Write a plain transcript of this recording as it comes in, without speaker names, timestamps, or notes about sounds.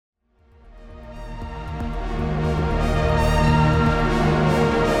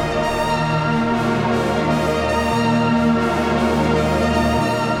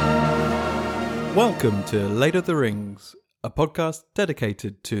Welcome to Lord of the Rings, a podcast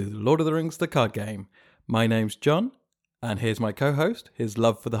dedicated to Lord of the Rings, the card game. My name's John, and here's my co-host. His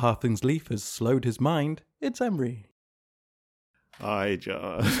love for the Halfling's Leaf has slowed his mind. It's Emery. Hi,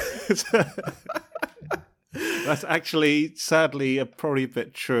 John. That's actually, sadly, probably a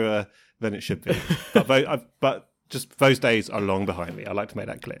bit truer than it should be. But just those days are long behind me. I like to make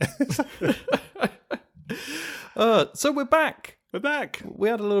that clear. So we're back. We're back. We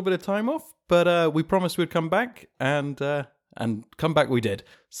had a little bit of time off, but we promised we'd come back, and come back we did.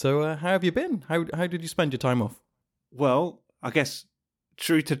 So how have you been? How did you spend your time off? Well, I guess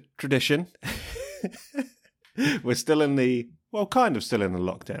true to tradition, we're still kind of still in the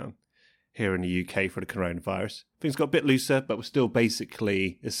lockdown here in the UK for the coronavirus. Things got a bit looser, but we're still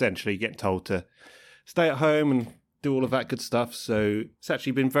essentially getting told to stay at home and do all of that good stuff. So it's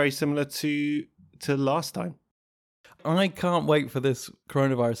actually been very similar to last time. I can't wait for this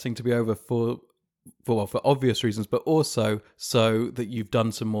coronavirus thing to be over for obvious reasons, but also so that you've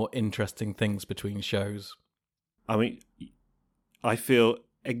done some more interesting things between shows. I mean, I feel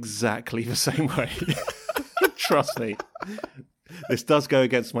exactly the same way. Trust me. This does go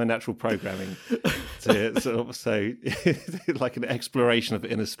against my natural programming. So like an exploration of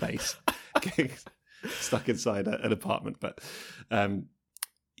inner space, getting stuck inside an apartment. But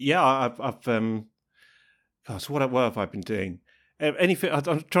so what have I been doing? Anything? I'm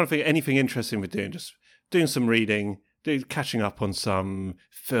trying to think of anything interesting we're doing. Just doing some reading, catching up on some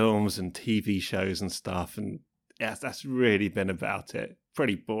films and TV shows and stuff. And yeah, that's really been about it.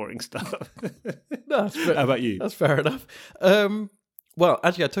 Pretty boring stuff. How about you? That's fair enough. Well,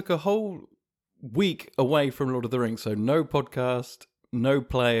 actually, I took a whole week away from Lord of the Rings, so no podcast, no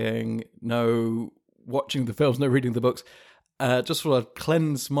playing, no watching the films, no reading the books. Just sort of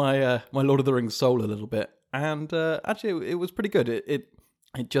cleanse my my Lord of the Rings soul a little bit. And actually, it was pretty good. It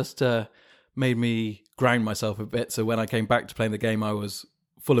just made me ground myself a bit. So when I came back to playing the game, I was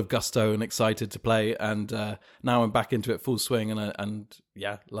full of gusto and excited to play. And now I'm back into it full swing and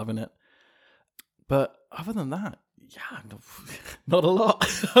loving it. But other than that, not a lot.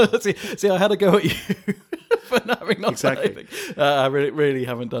 See, I had a go at you for having not done anything. I really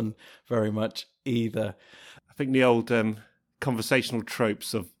haven't done very much either. I think the old conversational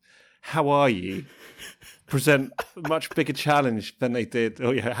tropes of "How are you?" present a much bigger challenge than they did.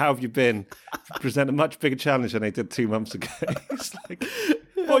 Oh yeah, how have you been? Present a much bigger challenge than they did 2 months ago. It's like,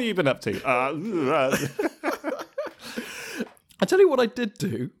 what have you been up to? I tell you what I did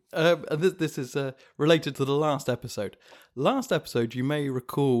do. This is related to the last episode. Last episode, you may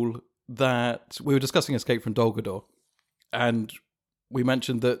recall that we were discussing Escape from Dol Guldur, and we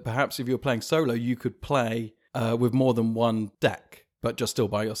mentioned that perhaps if you were playing solo, you could play with more than one deck, but just still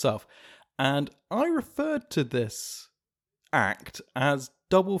by yourself. And I referred to this act as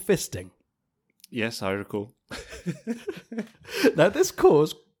double fisting. Yes, I recall. Now, this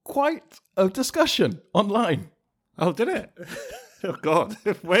caused quite a discussion online. Oh, did it? Oh, God.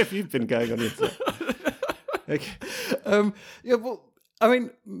 Where have you been going on the internet? Okay. Well, I mean,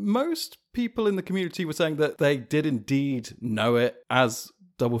 most people in the community were saying that they did indeed know it as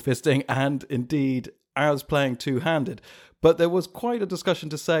double fisting and indeed as playing two-handed. But there was quite a discussion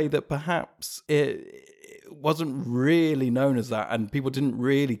to say that perhaps it wasn't really known as that, and people didn't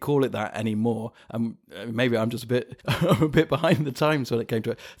really call it that anymore. Maybe I'm just a bit behind the times when it came to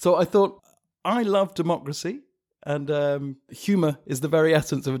it. So I thought, I love democracy, and humour is the very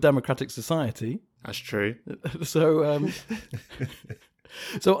essence of a democratic society. That's true. So,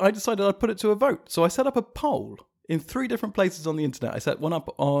 so I decided I'd put it to a vote. So I set up a poll in 3 different places on the internet. I set one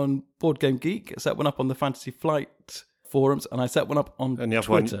up on Board Game Geek, I set one up on the Fantasy Flight forums, and I set one up on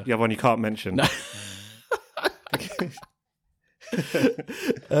Twitter. The other one you can't mention. No.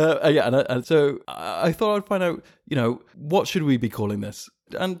 And so I thought I'd find out, what should we be calling this?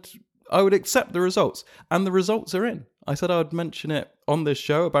 And I would accept the results. And the results are in. I said I would mention it on this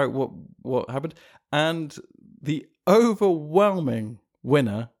show about what happened. And the overwhelming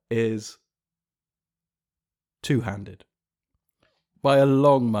winner is two-handed. By a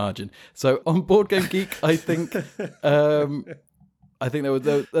long margin. So on Board Game Geek, I think there was,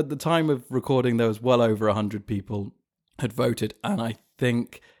 at the time of recording, there was well over 100 people had voted, and I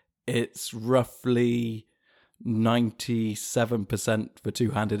think it's roughly 97% for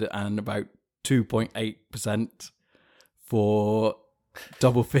two-handed and about 2.8% for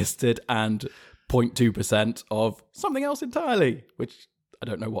double-fisted and 0.2% of something else entirely, which I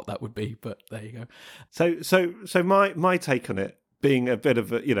don't know what that would be, but there you go. So my take on it, being a bit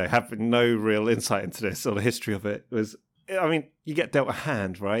of a, having no real insight into this or the history of it, was, I mean, you get dealt a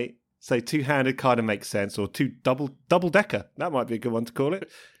hand, right? So two-handed kind of makes sense, or double-decker. That might be a good one to call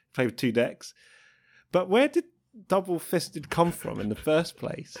it. Play with 2 decks. But where did Double Fisted come from in the first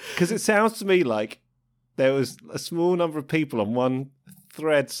place? Because it sounds to me like there was a small number of people on one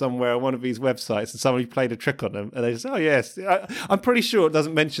thread somewhere on one of these websites and somebody played a trick on them and they just, oh yes, I'm pretty sure it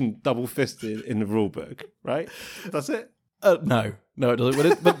doesn't mention Double Fisted in the rule book, right? Does it? No, it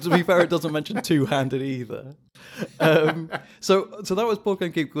doesn't. But to be fair, it doesn't mention two-handed either. So that was Board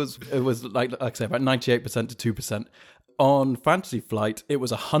Game Geek because it was like I say, about 98% to 2%. On Fantasy Flight, it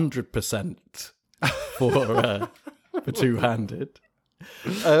was 100% for two-handed.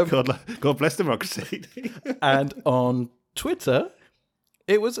 God bless democracy. And on Twitter,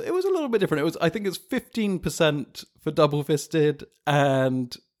 it was a little bit different. I think it's 15% for Double Fisted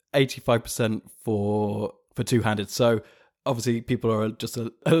and 85% for two-handed. So obviously, people are just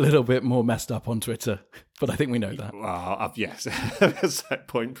a little bit more messed up on Twitter, but I think we know that. Well, yes, that's that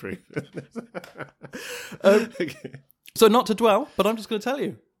point proof. Okay. So not to dwell, but I'm just going to tell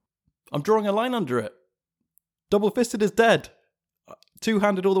you. I'm drawing a line under it. Double Fisted is dead.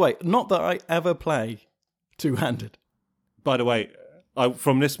 Two-handed all the way. Not that I ever play two-handed. By the way,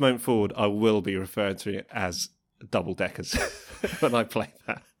 from this moment forward, I will be referring to it as double-deckers when I play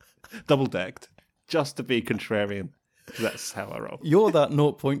that. Double-decked, just to be contrarian. That's how I roll. You're that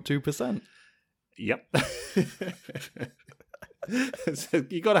 0.2%. Yep. So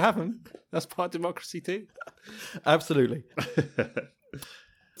you got to have them. That's part of democracy too. Absolutely.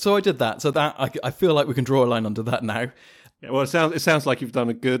 So I did that. So that I feel like we can draw a line under that now. Yeah, well, it sounds like you've done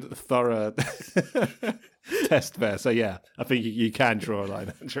a good, thorough test there. So yeah, I think you can draw a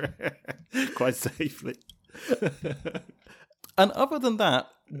line under it quite safely. And other than that,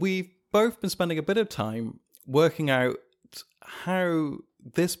 we've both been spending a bit of time working out how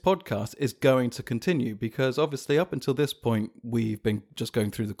this podcast is going to continue, because obviously up until this point we've been just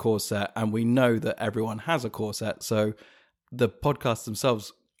going through the core set and we know that everyone has a core set, so the podcasts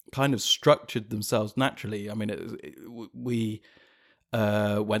themselves kind of structured themselves naturally. I mean, we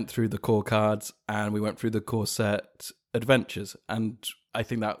went through the core cards and we went through the core set adventures, and I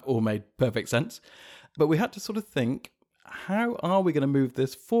think that all made perfect sense. But we had to sort of think, how are we going to move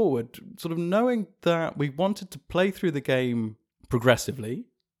this forward? Sort of knowing that we wanted to play through the game progressively,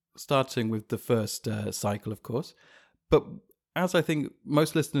 starting with the first cycle, of course. But as I think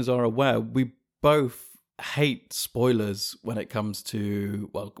most listeners are aware, we both hate spoilers when it comes to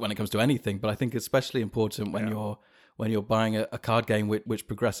anything. But I think it's especially important when you're buying a card game which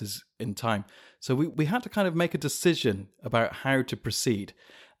progresses in time. So we had to kind of make a decision about how to proceed,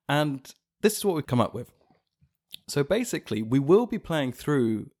 and this is what we've come up with. So basically, we will be playing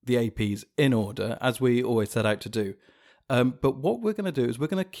through the APs in order, as we always set out to do. But what we're going to do is we're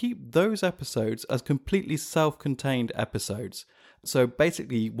going to keep those episodes as completely self-contained episodes. So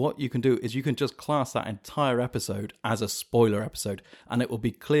basically, what you can do is you can just class that entire episode as a spoiler episode, and it will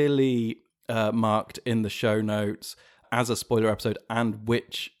be clearly marked in the show notes as a spoiler episode and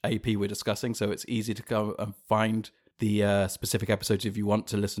which AP we're discussing. So it's easy to go and find the specific episodes if you want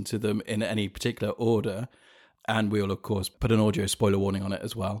to listen to them in any particular order. And we'll, of course, put an audio spoiler warning on it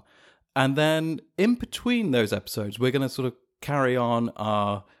as well. And then in between those episodes, we're going to sort of carry on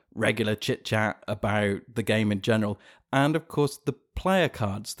our regular chit-chat about the game in general. And, of course, the player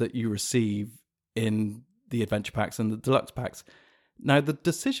cards that you receive in the adventure packs and the deluxe packs. Now, the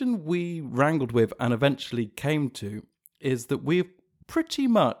decision we wrangled with and eventually came to is that we've pretty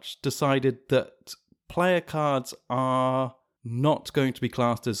much decided that player cards are not going to be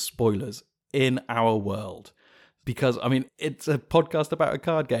classed as spoilers in our world. Because, I mean, it's a podcast about a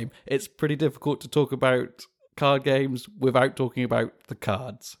card game. It's pretty difficult to talk about card games without talking about the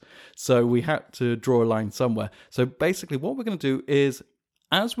cards. So we had to draw a line somewhere. So basically what we're going to do is,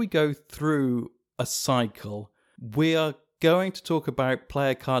 as we go through a cycle, we are going to talk about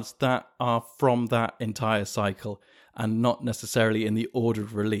player cards that are from that entire cycle and not necessarily in the order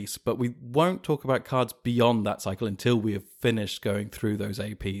of release. But we won't talk about cards beyond that cycle until we have finished going through those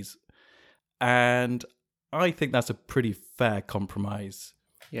APs. And I think that's a pretty fair compromise.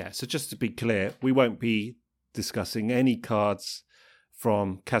 Yeah, so just to be clear, we won't be discussing any cards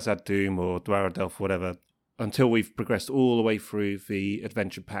from Khazad-dûm or Dwar Delph, whatever, until we've progressed all the way through the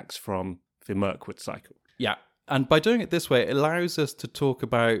adventure packs from the Mirkwood cycle. Yeah, and by doing it this way, it allows us to talk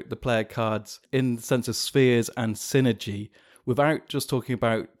about the player cards in the sense of spheres and synergy without just talking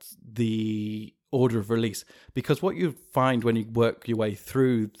about the order of release, because what you find when you work your way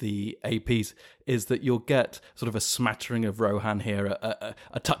through the APs is that you'll get sort of a smattering of Rohan here,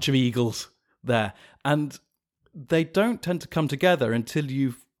 a touch of Eagles there, and they don't tend to come together until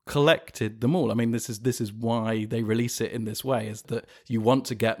you've collected them all. I mean, this is why they release it in this way, is that you want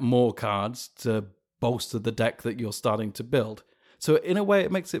to get more cards to bolster the deck that you're starting to build. So in a way,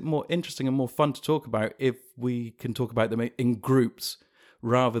 it makes it more interesting and more fun to talk about if we can talk about them in groups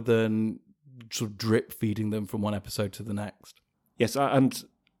rather than sort of drip feeding them from one episode to the next. Yes, and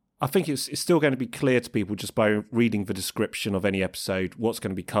I think it's still going to be clear to people just by reading the description of any episode what's going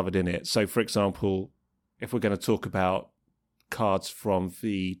to be covered in it. So, for example, if we're going to talk about cards from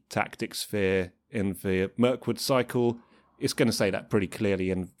the tactic sphere in the Mirkwood cycle, it's going to say that pretty clearly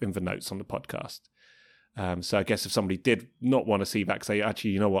in the notes on the podcast. So I guess if somebody did not want to see that, say,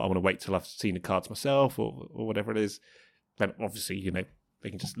 actually, you know what, I want to wait till I've seen the cards myself or whatever it is, then obviously, they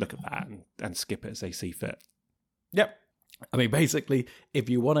can just look at that and skip it as they see fit. Yep. I mean, basically, if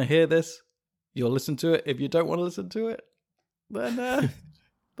you want to hear this, you'll listen to it. If you don't want to listen to it, then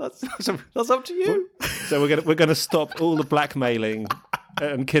that's up to you. So we're gonna stop all the blackmailing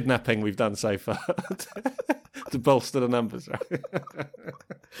and kidnapping we've done so far to bolster the numbers, right?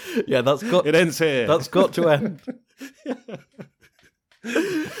 Yeah, it ends here. That's got to end.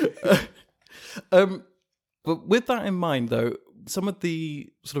 But with that in mind, though, some of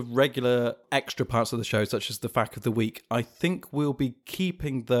the sort of regular extra parts of the show, such as the fact of the week, I think we'll be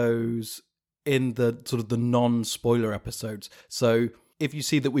keeping those in the sort of the non-spoiler episodes. So if you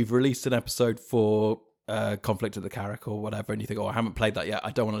see that we've released an episode for Conflict at the Carrack or whatever, and you think, oh, I haven't played that yet,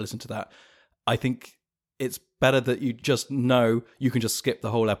 I don't want to listen to that, I think it's better that you just know you can just skip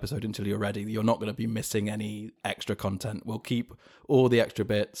the whole episode until you're ready. You're not going to be missing any extra content. We'll keep all the extra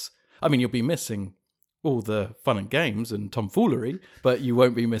bits. I mean, you'll be missing all the fun and games and tomfoolery, but you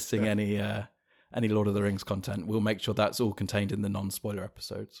won't be missing any Lord of the Rings content. We'll make sure that's all contained in the non-spoiler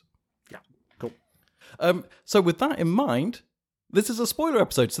episodes. Yeah, cool. So with that in mind, this is a spoiler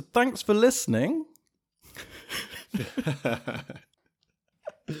episode, so thanks for listening.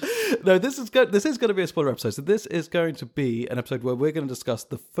 No, this is going to be a spoiler episode. So this is going to be an episode where we're going to discuss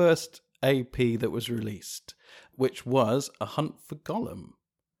the first AP that was released, which was A Hunt for Gollum.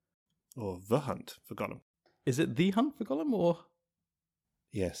 Or The Hunt for Gollum. Is it The Hunt for Gollum or?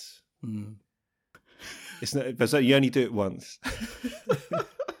 Yes. It's not, but so you only do it once.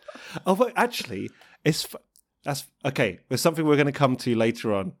 Oh, but actually, that's okay. There's something we're going to come to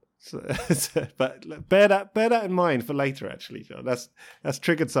later on. But bear that in mind for later. Actually, John, that's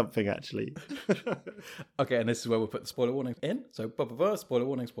triggered something. Actually. Okay, and this is where we'll put the spoiler warning in. So, spoiler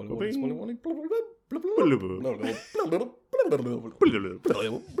warning, spoiler warning, spoiler warning.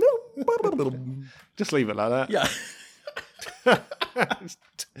 Just leave it like that. Yeah.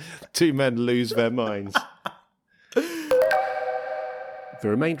 Two men lose their minds. The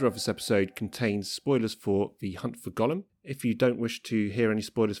remainder of this episode contains spoilers for The Hunt for Gollum. If you don't wish to hear any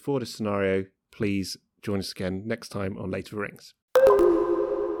spoilers for this scenario, please join us again next time on Later Rings.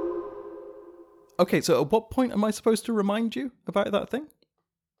 Okay, so at what point am I supposed to remind you about that thing?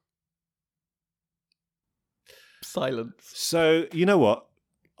 Silence. So, you know what?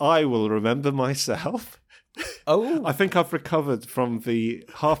 I will remember myself. Oh. I think I've recovered from the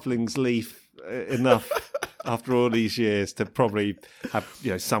Halfling's Leaf enough after all these years to probably have,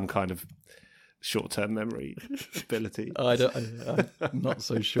 some kind of short-term memory ability. I'm not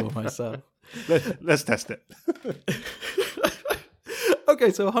so sure myself. Let's test it. Okay,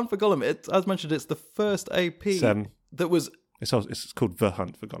 so Hunt for Gollum. As mentioned, it's the first AP that was... It's called The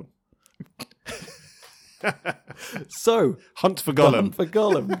Hunt for Gollum. So, Hunt for Gollum. Hunt for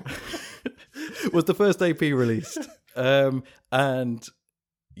Gollum was the first AP released. And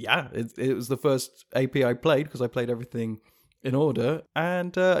yeah, it was the first AP I played because I played everything in order.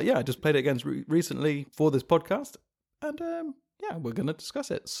 And I just played it again recently for this podcast. And we're going to discuss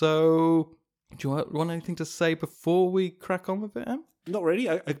it. So, do you want anything to say before we crack on with it, Em? Not really,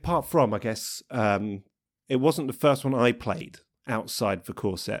 apart from, I guess, it wasn't the first one I played outside the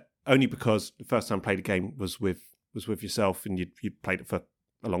core set. Only because the first time I played a game was with yourself, and you played it for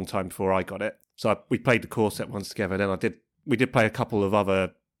a long time before I got it. So we played the core set once together. Then we did play a couple of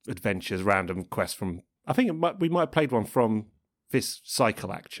other adventures, random quests from. I think we might have played one from this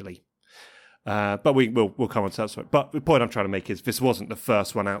cycle actually, but we'll come on to that. But the point I'm trying to make is this wasn't the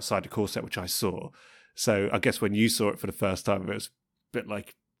first one outside the core set which I saw. So I guess when you saw it for the first time, it was a bit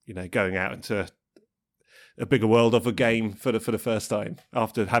like going out into a bigger world of a game for the first time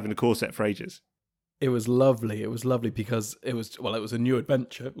after having the core set for ages. It was lovely. It was lovely because it was a new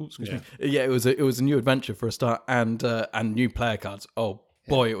adventure. Ooh, excuse me. Yeah, it was a new adventure for a start, and new player cards. Oh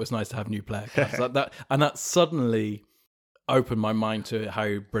boy, it was nice to have new player cards. that suddenly opened my mind to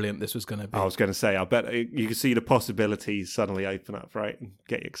how brilliant this was going to be. I was going to say, I bet you can see the possibilities suddenly open up, right, and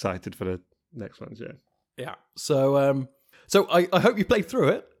get you excited for the next ones. Yeah. Yeah. So I hope you played through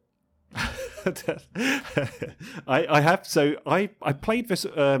it. I have. So I played this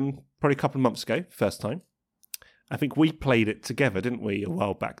probably a couple of months ago, first time, I think we played it together, didn't we, a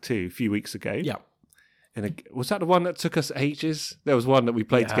while back too, a few weeks ago? Yeah. And was that the one that took us ages? There was one that we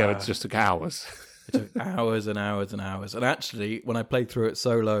played together. It just took hours. It took hours and hours and hours. And actually, when I played through it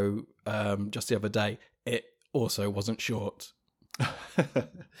solo just the other day, it also wasn't short.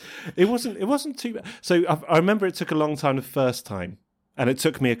 It wasn't too bad. So I remember it took a long time the first time, and it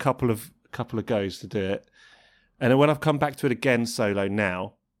took me a couple of goes to do it. And then when I've come back to it again solo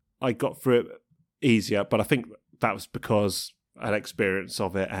now, I got through it easier. But I think that was because I had experience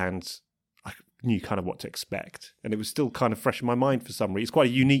of it and I knew kind of what to expect, and it was still kind of fresh in my mind for some reason. It's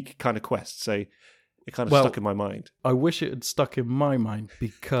quite a unique kind of quest, so it kind of stuck in my mind. I wish it had stuck in my mind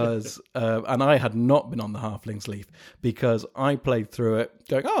because, and I had not been on the Halflings Leaf, because I played through it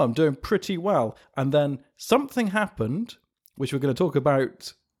going, oh, I'm doing pretty well. And then something happened, which we're going to talk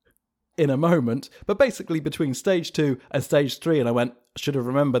about in a moment, but basically between stage 2 and stage 3, and I went, should have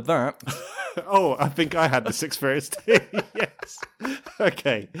remembered that. Oh, I think I had this experience too. Yes.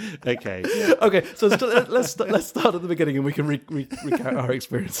 Okay. So let's start at the beginning, and we can recount our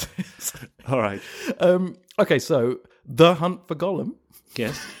experiences. All right. Okay. So the hunt for Gollum.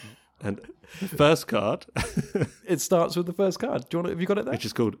 Yes. And the first card. It starts with the first card. Do you want? Have you got it there? Which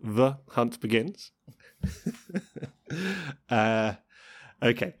is called The Hunt Begins.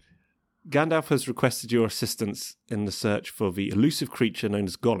 Okay. Gandalf has requested your assistance in the search for the elusive creature known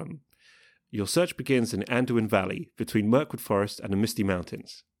as Gollum. Your search begins in Anduin Valley, between Mirkwood Forest and the Misty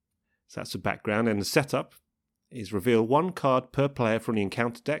Mountains. So that's the background, and the setup is reveal one card per player from the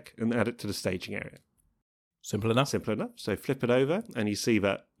encounter deck and add it to the staging area. Simple enough. So flip it over, and you see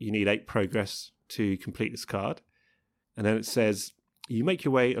that you need 8 progress to complete this card. And then it says, you make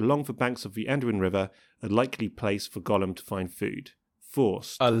your way along the banks of the Anduin River, a likely place for Gollum to find food.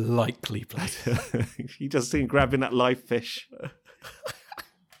 Forced. A likely place. You just see him grabbing that live fish.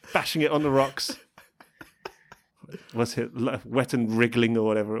 Bashing it on the rocks. Was it wet and wriggling or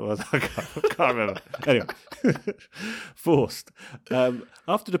whatever it was? I can't remember. Anyway, forced.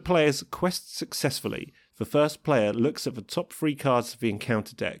 After the players quest successfully, the first player looks at the top 3 cards of the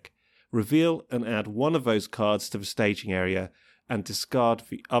encounter deck, reveal and add one of those cards to the staging area, and discard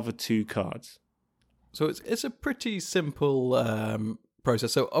the other 2 cards. So it's a pretty simple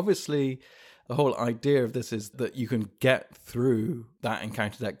process. So obviously, the whole idea of this is that you can get through that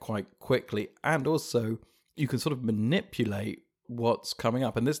encounter deck quite quickly, and also you can sort of manipulate what's coming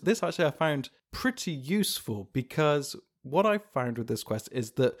up. And this actually I found pretty useful, because what I found with this quest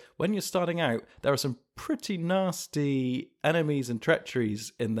is that when you're starting out, there are some pretty nasty enemies and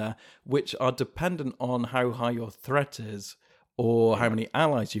treacheries in there, which are dependent on how high your threat is or how many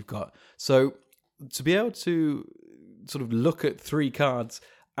allies you've got. So to be able to sort of look at 3 cards,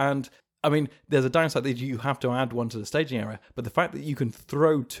 and I mean, there's a downside that you have to add one to the staging area, but the fact that you can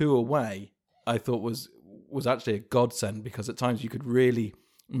throw 2 away, I thought was actually a godsend, because at times you could really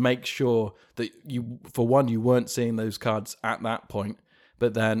make sure that you, for one, you weren't seeing those cards at that point,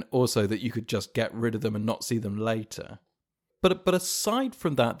 but then also that you could just get rid of them and not see them later. But aside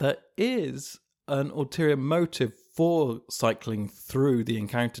from that, there is an ulterior motive for cycling through the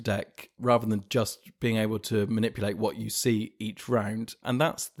encounter deck rather than just being able to manipulate what you see each round, and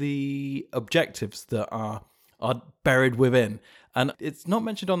that's the objectives that are buried within. And it's not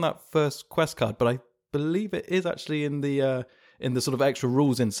mentioned on that first quest card, but I believe it is actually in the sort of extra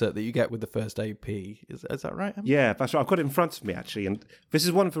rules insert that you get with the first AP. Is that right, Em? Yeah, that's right. I've got it in front of me, actually, and this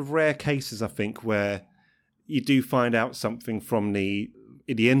is one of the rare cases, I think, where you do find out something from the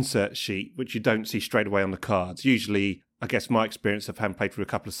insert sheet, which you don't see straight away on the cards. Usually, I guess my experience of having played through a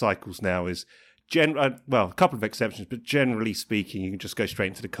couple of cycles now is, a couple of exceptions, but generally speaking, you can just go straight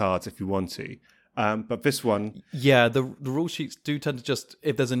into the cards if you want to. But this one... Yeah, the rule sheets do tend to just,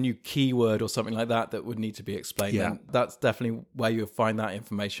 if there's a new keyword or something like that would need to be explained, then that's definitely where you'll find that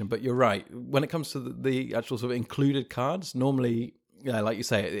information. But you're right. When it comes to the actual sort of included cards, normally, yeah, like you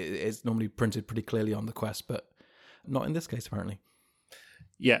say, it's normally printed pretty clearly on the quest, but not in this case, apparently.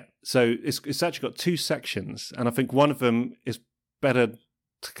 Yeah, so it's actually got 2 sections, and I think one of them is better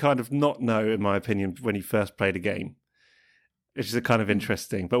to kind of not know, in my opinion, when you first play the game, which is kind of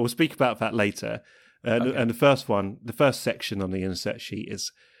interesting. But we'll speak about that later. Okay. And the first section on the insert sheet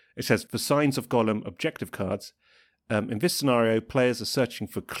it says, for Signs of Gollum objective cards. In this scenario, players are searching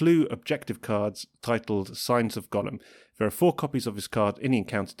for clue objective cards titled Signs of Gollum. There are 4 copies of this card in the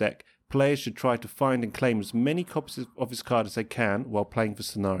encounter deck. Players should try to find and claim as many copies of this card as they can while playing the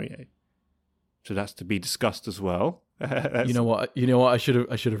scenario. So that's to be discussed as well. You know what? I should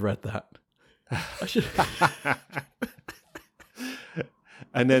have read that. I should.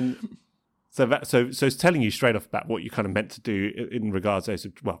 And then So it's telling you straight off about what you kind of meant to do in regards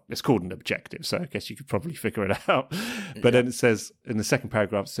to, well, it's called an objective, so I guess you could probably figure it out. But then it says, in the second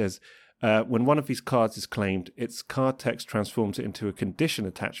paragraph, it says, when one of these cards is claimed, its card text transforms it into a condition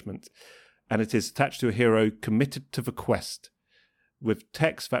attachment, and it is attached to a hero committed to the quest, with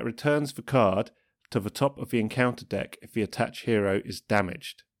text that returns the card to the top of the encounter deck if the attached hero is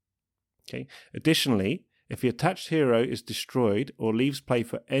damaged. Okay. Additionally, if the attached hero is destroyed or leaves play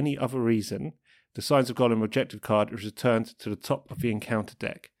for any other reason, the Signs of Gollum objective card is returned to the top of the encounter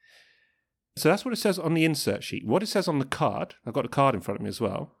deck. So that's what it says on the insert sheet. What it says on the card, I've got a card in front of me as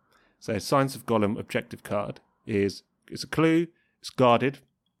well. So Signs of Gollum objective card it's a clue, it's guarded.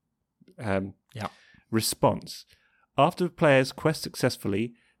 Response. After the players quest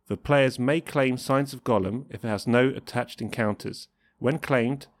successfully, the players may claim Signs of Gollum if it has no attached encounters. When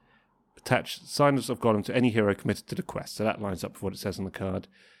claimed, attach Signs of Gollum to any hero committed to the quest. So that lines up with what it says on the card.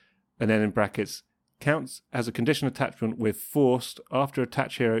 And then in brackets, counts as a condition attachment with forced after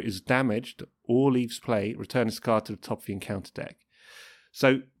attached hero is damaged or leaves play, return this card to the top of the encounter deck.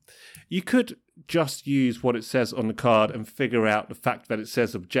 So you could just use what it says on the card and figure out the fact that it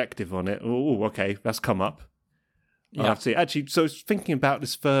says objective on it. Oh, okay, that's come up. Yeah. I'll have to see. Actually, so thinking about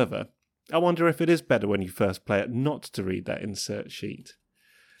this further, I wonder if it is better when you first play it not to read that insert sheet.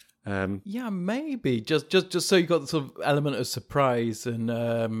 Yeah, maybe just so you got the sort of element of surprise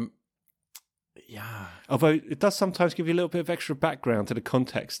and yeah. Although it does sometimes give you a little bit of extra background to the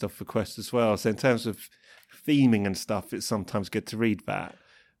context of the quest as well. So in terms of theming and stuff, it's sometimes good to read that.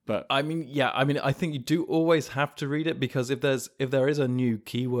 But I think you do always have to read it, because if there is a new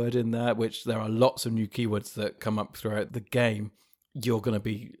keyword in there, which there are lots of new keywords that come up throughout the game, you're going to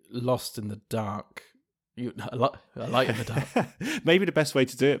be lost in the dark. A light in the dark. Maybe the best way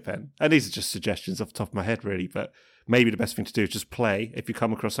to do it, Ben, and these are just suggestions off the top of my head, really, but maybe the best thing to do is just play. If you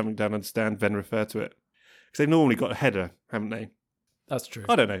come across something you don't understand, then refer to it. Because they've normally got a header, haven't they? That's true.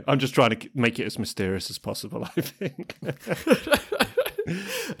 I don't know. I'm just trying to make it as mysterious as possible, I think.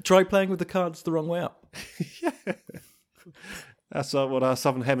 Try playing with the cards the wrong way up. Yeah. That's what our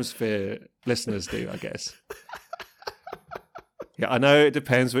Southern Hemisphere listeners do, I guess. Yeah, I know it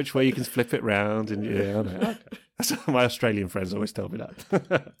depends which way you can flip it round, and yeah, I know. That's what my Australian friends always tell me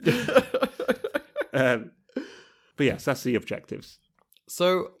that. But yes, that's the objectives.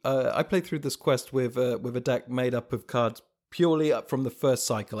 So I played through this quest with a deck made up of cards purely up from the first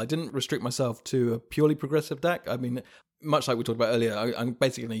cycle. I didn't restrict myself to a purely progressive deck. I mean, much like we talked about earlier, I'm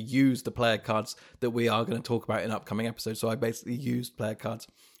basically going to use the player cards that we are going to talk about in upcoming episodes. So I basically used player cards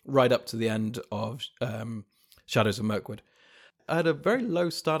right up to the end of Shadows of Mirkwood. I had a very low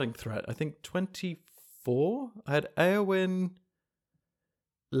starting threat. I think 24. I had Éowyn,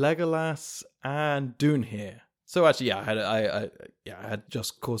 Legolas, and Dunhir. So actually, yeah, I had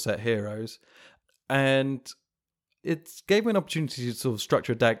just core set heroes, and it gave me an opportunity to sort of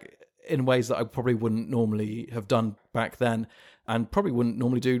structure a deck in ways that I probably wouldn't normally have done back then, and probably wouldn't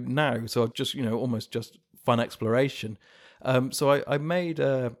normally do now. So just almost just fun exploration. So I made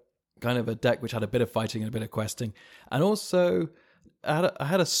a kind of a deck which had a bit of fighting and a bit of questing, and also I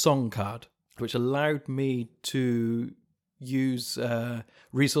had a song card which allowed me to use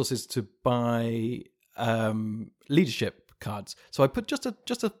resources to buy leadership cards. So I put just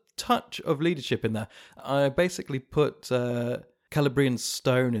a touch of leadership in there. I basically put Celebrian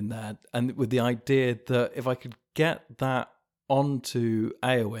Stone in there, and with the idea that if I could get that onto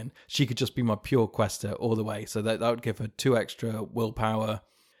Éowyn, she could just be my pure quester all the way. So that would give her 2 extra willpower.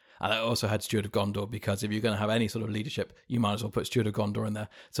 And I also had Steward of Gondor, because if you're going to have any sort of leadership, you might as well put Steward of Gondor in there.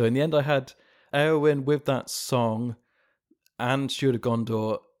 So in the end, I had Éowyn with that song and Steward of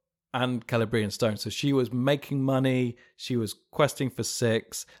Gondor and Celebrian Stone. So she was making money, she was questing for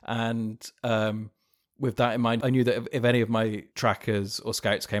 6, and with that in mind, I knew that if any of my trackers or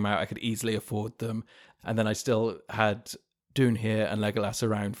scouts came out, I could easily afford them. And then I still had Dunhir and Legolas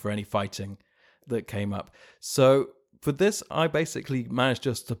around for any fighting that came up. So for this, I basically managed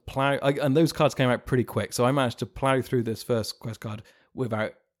just to plow, and those cards came out pretty quick. So I managed to plow through this first quest card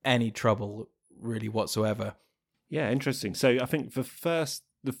without any trouble really whatsoever. Yeah, interesting. So I think the first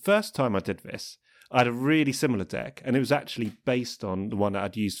time I did this, I had a really similar deck, and it was actually based on the one that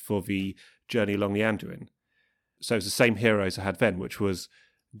I'd used for the Journey Along the Anduin. So it was the same heroes I had then, which was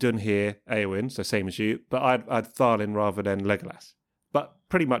Dunhir, Éowyn, so same as you, but I had Tharlin rather than Legolas. But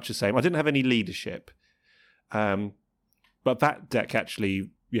pretty much the same. I didn't have any leadership. But that deck actually,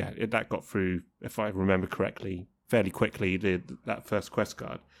 that got through, if I remember correctly, fairly quickly, that first quest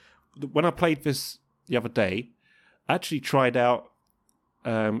card. When I played this the other day, I actually tried out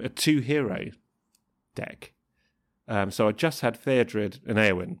a 2-hero deck. So I just had Theodred and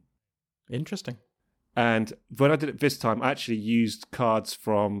Éowyn. Interesting. And when I did it this time, I actually used cards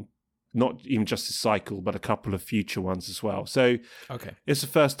from not even just the cycle, but a couple of future ones as well. So Okay. it's the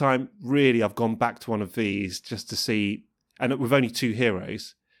first time really I've gone back to one of these just to see, and with only 2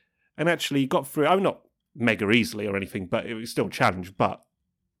 heroes, and actually got through. I'm not mega easily or anything, but it was still a challenge. But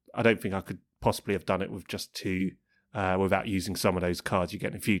I don't think I could possibly have done it with just 2 without using some of those cards you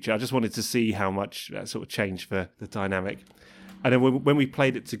get in the future. I just wanted to see how much that sort of changed for the dynamic. And then when we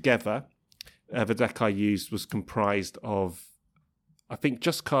played it together, the deck I used was comprised of, I think,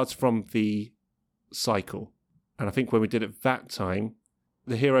 just cards from the cycle. And I think when we did it that time,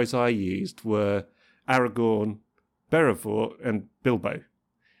 the heroes I used were Aragorn, Beravor, and Bilbo.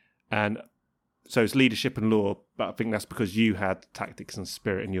 And so it's leadership and lore, but I think that's because you had tactics and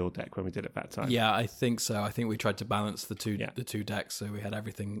spirit in your deck when we did it that time. Yeah, I think so. I think we tried to balance the two decks, so we had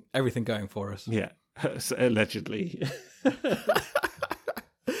everything going for us. Yeah, allegedly.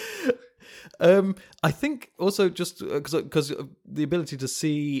 I think also just because the ability to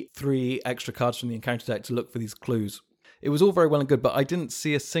see 3 extra cards from the encounter deck to look for these clues, it was all very well and good, but I didn't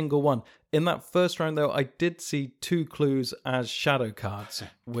see a single one. In that first round, though, I did see 2 clues as shadow cards,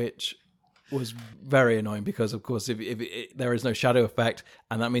 which was very annoying because, of course, if there is no shadow effect,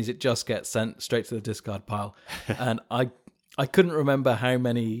 and that means it just gets sent straight to the discard pile. And I couldn't remember how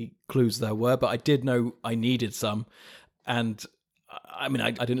many clues there were, but I did know I needed some. And I mean,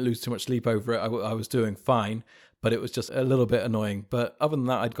 I didn't lose too much sleep over it. I was doing fine, but it was just a little bit annoying. But other than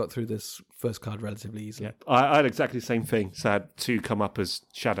that, I'd got through this first card relatively easily. Yeah, I had exactly the same thing. So I had 2 come up as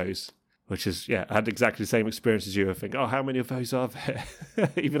shadows, which is, I had exactly the same experience as you. I think, how many of those are there?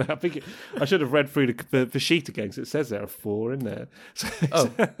 Even I think I should have read through the sheet again, because it says there are 4 in there.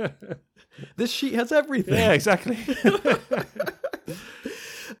 So, this sheet has everything. Yeah, exactly.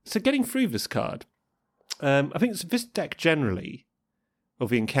 So getting through this card, I think this deck generally, of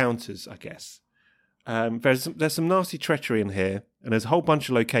the encounters, I guess, there's some nasty treachery in here, and there's a whole bunch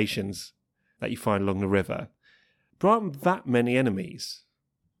of locations that you find along the river. There aren't that many enemies.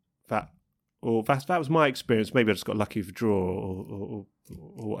 That was my experience. Maybe I just got lucky with a draw or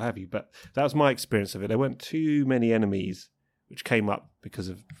what have you, but that was my experience of it. There weren't too many enemies which came up because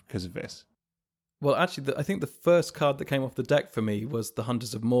of this. Well, actually, I think the first card that came off the deck for me was the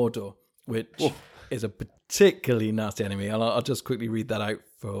Hunters of Mordor, which is a particularly nasty enemy. I'll just quickly read that out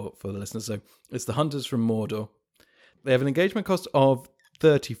for the listeners. So it's the Hunters from Mordor. They have an engagement cost of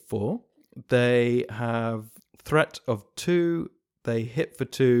 34. They have threat of 2. They hit for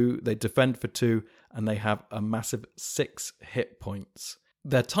 2. They defend for 2. And they have a massive 6 hit points.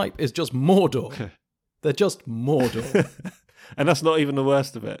 Their type is just Mordor. They're just Mordor. And that's not even the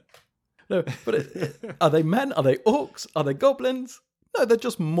worst of it. No, but are they men? Are they orcs? Are they goblins? No, they're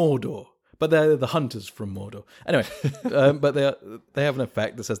just Mordor. But they're the hunters from Mordor. Anyway, but they have an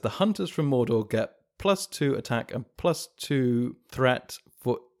effect that says the hunters from Mordor get +2 attack and +2 threat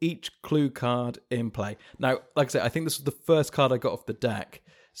for each clue card in play. Now, like I said, I think this was the first card I got off the deck,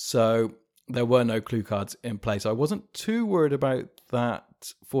 so there were no clue cards in play. So I wasn't too worried about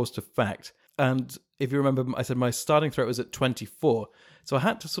that forced effect. And if you remember, I said my starting threat was at 24. So I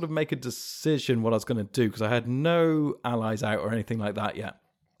had to sort of make a decision what I was going to do because I had no allies out or anything like that yet.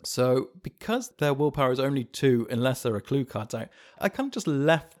 So because their willpower is only 2 unless there are clue cards out, I kind of just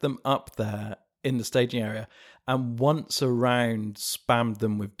left them up there in the staging area and once around spammed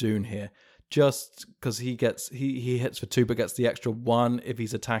them with Dune here, just because he hits for 2 but gets the extra 1 if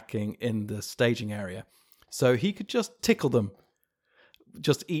he's attacking in the staging area. So he could just tickle them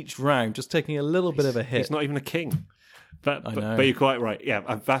just each round, just taking a little bit of a hit. He's not even a king. But you're quite right.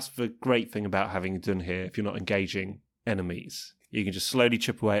 Yeah, that's the great thing about having Dune here. If you're not engaging enemies, you can just slowly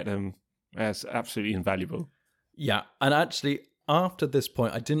chip away at them. That's absolutely invaluable. Yeah, and actually, after this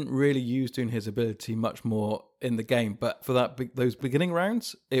point, I didn't really use Dune his ability much more in the game. But for those beginning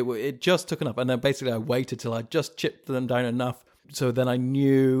rounds, it just took enough. And then basically I waited till I just chipped them down enough. So then I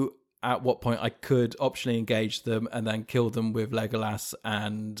knew at what point I could optionally engage them and then kill them with Legolas,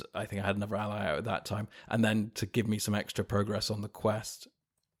 and I think I had another ally out at that time, and then to give me some extra progress on the quest.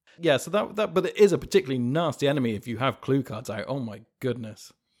 Yeah, so that but it is a particularly nasty enemy if you have clue cards out. Oh my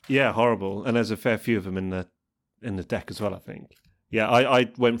goodness. Yeah, horrible. And there's a fair few of them in the deck as well, I think. Yeah,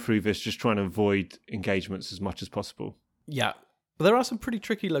 I went through this just trying to avoid engagements as much as possible. Yeah. But there are some pretty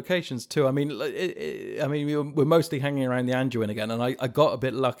tricky locations too. I mean, we're mostly hanging around the Anduin again, and I got a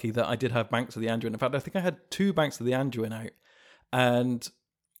bit lucky that I did have Banks of the Anduin. In fact, I think I had 2 Banks of the Anduin out. And,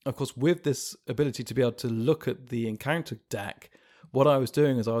 of course, with this ability to be able to look at the encounter deck, what I was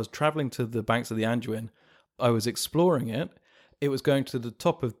doing is I was travelling to the Banks of the Anduin. I was exploring it. It was going to the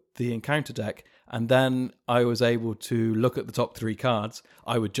top of the encounter deck, and then I was able to look at the top 3 cards.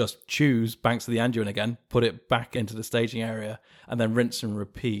 I would just choose Banks of the Anduin again, put it back into the staging area, and then rinse and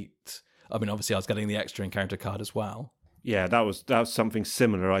repeat. I mean, obviously, I was getting the extra encounter card as well. Yeah, that was something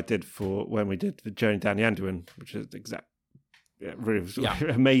similar I did for when we did the Journey Down the Anduin, which is really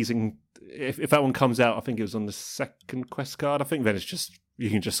amazing. If that one comes out, I think it was on the second quest card. I think then it's just you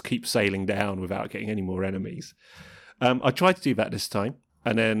can just keep sailing down without getting any more enemies. I tried to do that this time,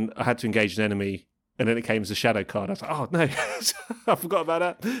 and then I had to engage an enemy, and then it came as a shadow card. I was like, oh no, I forgot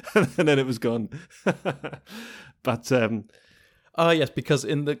about that, and then it was gone. But yes, because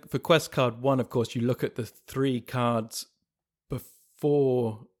for quest card 1, of course, you look at the 3 cards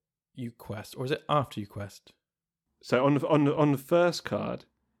before you quest, or is it after you quest? So on the first card,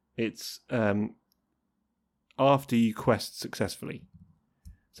 it's after you quest successfully.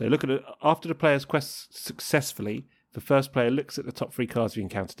 So look at it after the player's quests successfully. The first player looks at the top 3 cards of your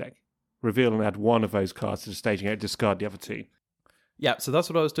encounter deck, reveal and add one of those cards to the staging area, discard the other 2. Yeah, so that's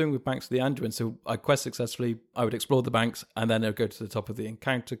what I was doing with Banks of the Anduin. So I quest successfully, I would explore the banks, and then I'd go to the top of the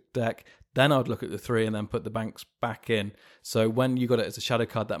encounter deck. Then I'd look at the 3 and then put the banks back in. So when you got it as a shadow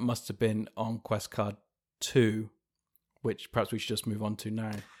card, that must have been on quest card 2, which perhaps we should just move on to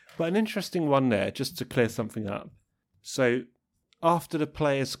now. But an interesting one there, just to clear something up. So after the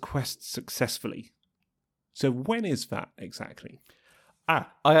player's quest successfully. So when is that exactly? I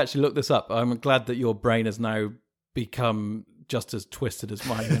actually looked this up. I'm glad that your brain has now become just as twisted as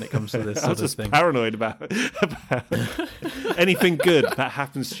mine when it comes to this sort of thing. I'm just paranoid about anything good that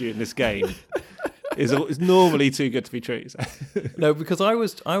happens to you in this game is normally too good to be true. No, because I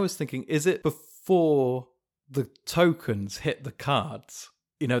was thinking, is it before the tokens hit the cards?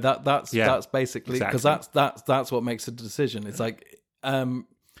 You know, that's basically because that's what makes a decision. It's like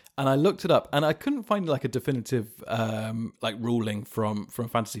and I looked it up, and I couldn't find like a definitive ruling from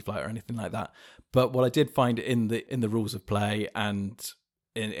Fantasy Flight or anything like that. But what I did find in the rules of play and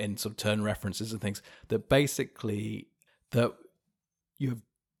in sort of turn references and things, that basically that you've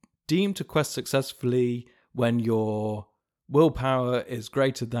deemed to quest successfully when your willpower is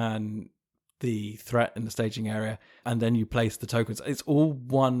greater than the threat in the staging area, and then you place the tokens. It's all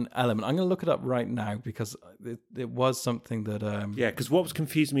one element. I'm going to look it up right now because it was something that... because what was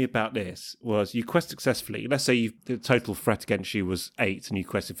confusing me about this was you quest successfully. Let's say the total threat against you was 8 and you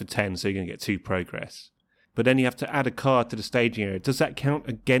quested for 10, so you're going to get 2 progress. But then you have to add a card to the staging area. Does that count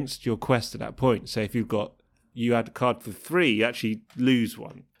against your quest at that point? So if you add a card for 3, you actually lose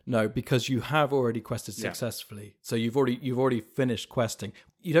 1. No, because you have already quested successfully. So you've already finished questing.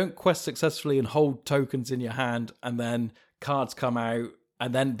 You don't quest successfully and hold tokens in your hand, and then cards come out,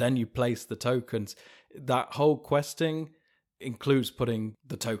 and then you place the tokens. That whole questing includes putting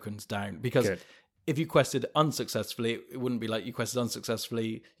the tokens down, because if you quested unsuccessfully, it wouldn't be like you quested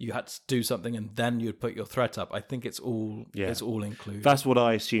unsuccessfully, you had to do something and then you'd put your threat up. I think it's all included. That's what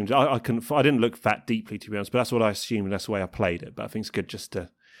I assumed. I didn't look that deeply, to be honest, but that's what I assumed, and that's the way I played it. But I think it's good just to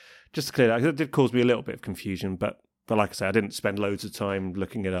clear that. It did cause me a little bit of confusion, but like I say, I didn't spend loads of time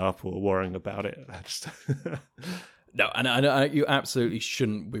looking it up or worrying about it. No, and you absolutely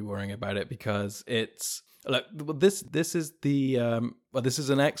shouldn't be worrying about it, because it's like this is this is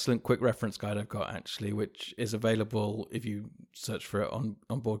an excellent quick reference guide I've got, actually, which is available if you search for it on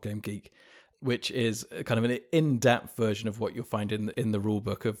Board Game Geek, which is kind of an in-depth version of what you'll find in the rule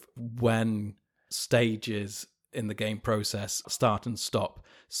book of when stages in the game process start and stop.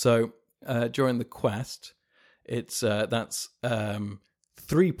 So during the quest, it's that's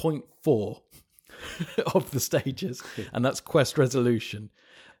 3.4 of the stages, and that's quest resolution,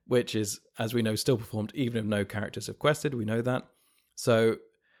 which is, as we know, still performed even if no characters have quested. We know that. So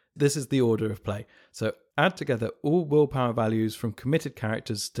this is the order of play. So add together all willpower values from committed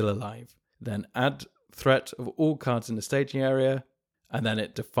characters still alive. Then add threat of all cards in the staging area, and then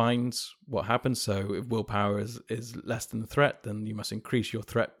it defines what happens. So if willpower is less than the threat, then you must increase your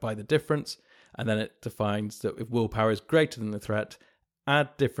threat by the difference. And then it defines that if willpower is greater than the threat,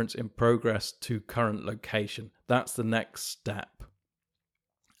 add difference in progress to current location. That's the next step.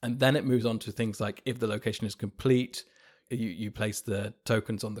 And then it moves on to things like if the location is complete, you place the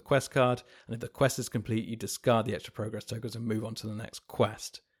tokens on the quest card. And if the quest is complete, you discard the extra progress tokens and move on to the next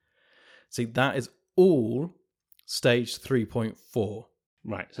quest. See, that is all stage 3.4.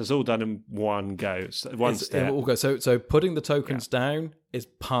 Right, so it's all done in one go, one step. It all goes. So putting the tokens down is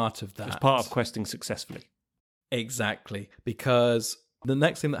part of that. It's part of questing successfully. Exactly, because the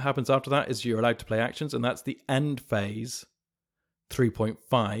next thing that happens after that is you're allowed to play actions, and that's the end phase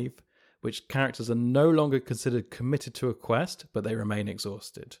 3.5, which characters are no longer considered committed to a quest, but they remain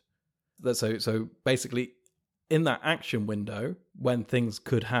exhausted. So basically, in that action window, when things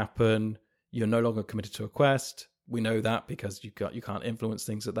could happen, you're no longer committed to a quest. We know that because you can't influence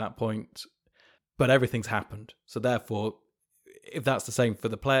things at that point. But everything's happened. So therefore, if that's the same for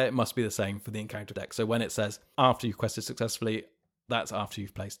the player, it must be the same for the encounter deck. So when it says after you've quested successfully, that's after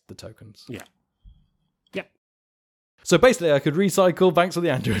you've placed the tokens. Yeah. Yeah. So basically, I could recycle Banks of the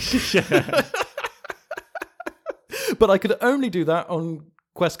Android. Yeah. But I could only do that on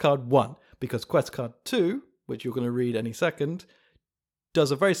quest card 1, because quest card 2, which you're going to read any second,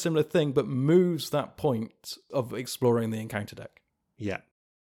 does a very similar thing, but moves that point of exploring the encounter deck. Yeah.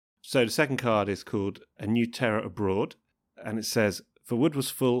 So the second card is called A New Terror Abroad, and it says, "For Wood was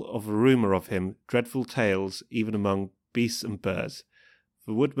full of a rumour of him, dreadful tales, even among beasts and birds.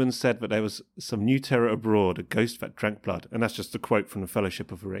 The woodman said that there was some new terror abroad, a ghost that drank blood." And that's just a quote from the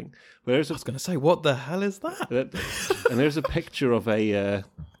Fellowship of the Ring. I was going to say, what the hell is that? And there's a picture of I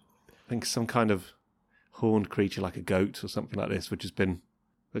think some kind of horned creature like a goat or something like this, which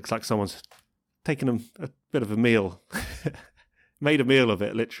looks like someone's taken a bit of a meal. Made a meal of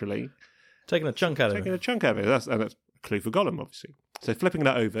it, literally. Taking a chunk out of it. Taking a chunk out of it. That's a clue for Gollum, obviously. So flipping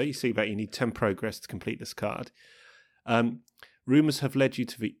that over, you see that you need 10 progress to complete this card. Rumours have led you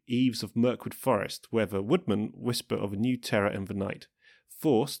to the eaves of Mirkwood Forest, where the woodmen whisper of a new terror in the night.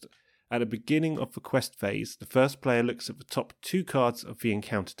 Forced, at the beginning of the quest phase, the first player looks at the top 2 cards of the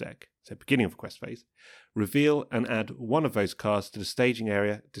encounter deck. So beginning of the quest phase. Reveal and add one of those cards to the staging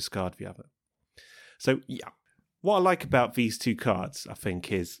area, discard the other. So, yeah. What I like about these 2 cards, I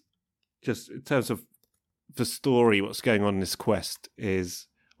think, is just in terms of the story, what's going on in this quest is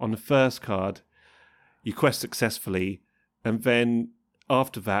on the first card, you quest successfully, and then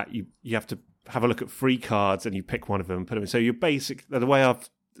after that, you have to have a look at 3 cards and you pick one of them and put them in. So you're the way I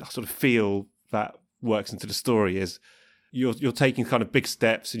sort of feel that works into the story is you're taking kind of big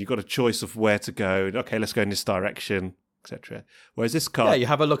steps and you've got a choice of where to go. Okay, let's go in this direction, etc. Whereas this card, you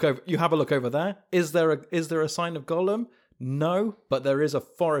have a look over there. Is there a sign of Gollum? No, but there is a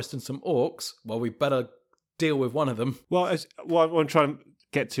forest and some orcs. Well, we better deal with one of them. Well, what I'm trying to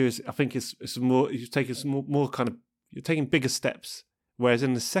get to is, I think it's more, you're taking some more kind of, you're taking bigger steps. Whereas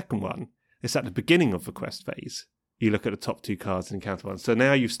in the second one, it's at the beginning of the quest phase. You look at the top 2 cards and encounter one. So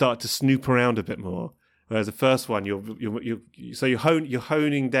now you've started to snoop around a bit more. Whereas the first one, you're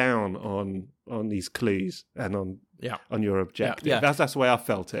honing down on these clues and on your objective. Yeah. That's the way I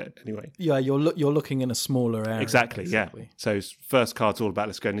felt it anyway. Yeah, you're looking in a smaller area. Exactly. Yeah. So first card's all about,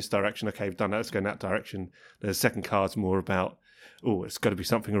 let's go in this direction. Okay, we've done that. Let's go in that direction. The second card's more about, it's got to be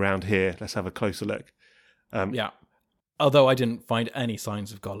something around here. Let's have a closer look. Yeah. Although I didn't find any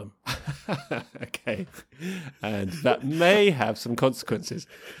signs of Gollum. Okay. And that may have some consequences.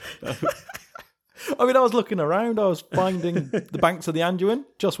 I mean, I was looking around. I was finding the banks of the Anduin,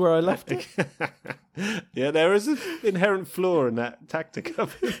 just where I left it. Yeah, there is an inherent flaw in that tactic.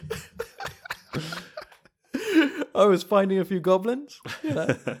 I was finding a few goblins,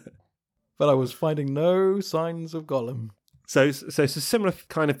 but I was finding no signs of Gollum. So it's a similar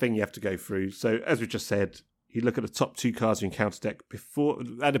kind of thing you have to go through. So as we just said, you look at the top 2 cards of your encounter deck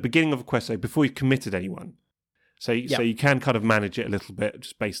at the beginning of a quest, so before you've committed anyone. So you can kind of manage it a little bit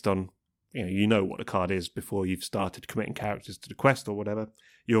just based on, you know what the card is before you've started committing characters to the quest or whatever.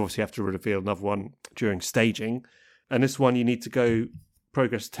 You obviously have to reveal another one during staging. And this one you need to go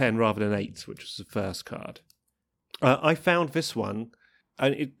progress 10 rather than 8, which was the first card. I found this one,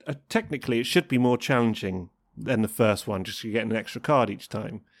 and technically it should be more challenging than the first one, just to get an extra card each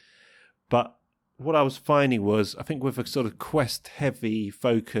time. But what I was finding was, I think with a sort of quest-heavy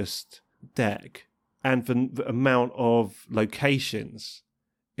focused deck and the amount of locations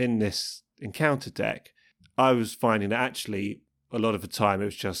in this encounter deck, I was finding that actually a lot of the time it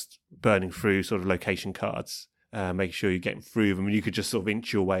was just burning through sort of location cards, making sure you're getting through them, and you could just sort of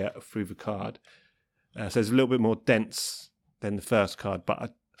inch your way through the card. So it's a little bit more dense than the first card,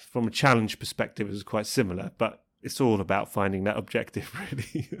 but from a challenge perspective, it was quite ssimilar. But it's all about finding that objective,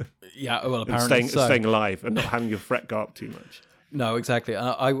 really. Yeah, well, apparently staying alive and not having your threat go up too much. No, exactly.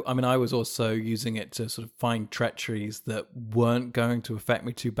 I mean, I was also using it to sort of find treacheries that weren't going to affect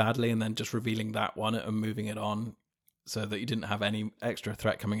me too badly, and then just revealing that one and moving it on so that you didn't have any extra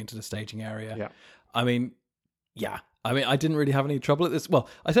threat coming into the staging area. Yeah. I mean, I didn't really have any trouble at this. Well,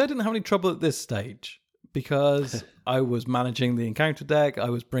 I say I didn't have any trouble at this stage because I was managing the encounter deck. I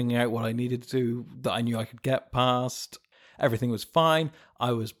was bringing out what I needed to, that I knew I could get past. Everything was fine.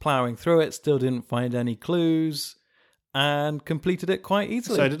 I was ploughing through it, still didn't find any clues, and completed it quite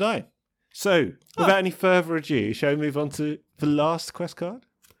easily. So did I. So, without any further ado, shall we move on to the last quest card?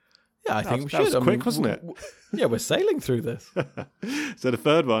 Yeah, I think we that should. was quick, wasn't it? Yeah, we're sailing through this. So the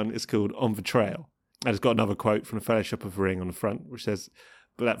third one is called On the Trail. And it's got another quote from the Fellowship of the Ring on the front, which says,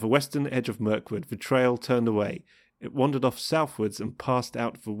 "But at the western edge of Mirkwood, the trail turned away. It wandered off southwards and passed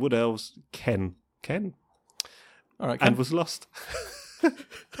out the wood elves Ken, All right, and was lost."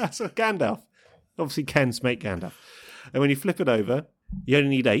 That's a Gandalf. Obviously, Ken's mate Gandalf. And when you flip it over, you only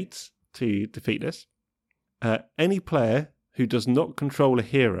need 8 to defeat this. Any player who does not control a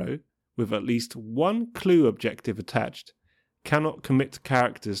hero with at least one clue objective attached cannot commit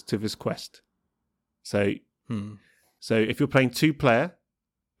characters to this quest. So if you're playing 2-player,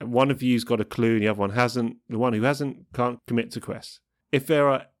 and one of you's got a clue and the other one hasn't, the one who hasn't can't commit to quests. If there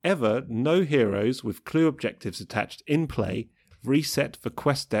are ever no heroes with clue objectives attached in play, reset the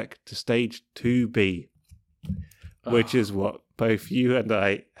quest deck to stage 2B, which is what both you and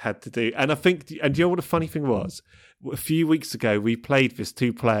I had to do. And I think, and do you know what the funny thing was? A few weeks ago, we played this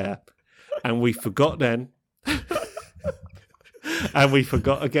 2-player, and we forgot then, and we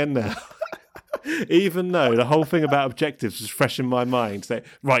forgot again now. Even though the whole thing about objectives was fresh in my mind. So,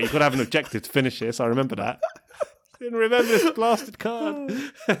 right, you've got to have an objective to finish this. I remember that. Didn't remember this blasted card.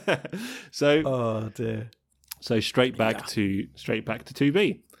 So, oh dear. So straight back to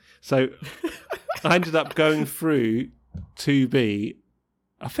 2B. So I ended up going through 2B,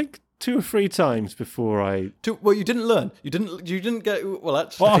 I think 2 or 3 times before I. Well, you didn't learn. You didn't get. Well,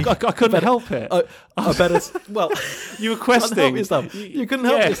 actually, I couldn't help it. I better. Well, you were questing. You couldn't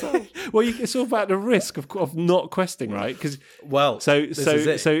help yourself. Well, it's all about the risk of not questing, right? Because so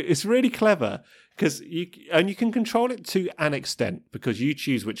it's really clever because you can control it to an extent because you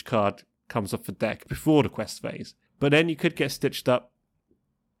choose which card comes off the deck before the quest phase. But then you could get stitched up.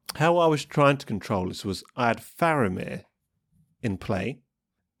 How I was trying to control this was I had Faramir in play.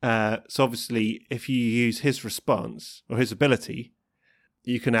 So obviously, if you use his response or his ability,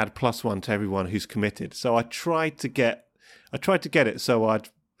 you can add +1 to everyone who's committed. So I tried to get it so I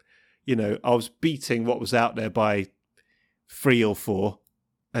was beating what was out there by 3 or 4,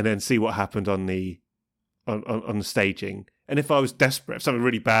 and then see what happened on the staging. And if I was desperate, if something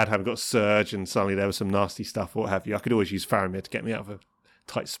really bad happened, got surge, and suddenly there was some nasty stuff or what have you, I could always use Faramir to get me out of a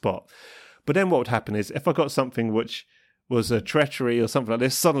tight spot. But then what would happen is if I got something which was a treachery or something like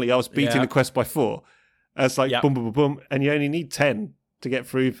this, suddenly I was beating the quest by 4. It's like boom, boom, boom, boom, and you only need 10 to get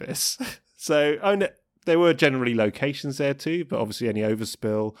through this. So there were generally locations there too, but obviously any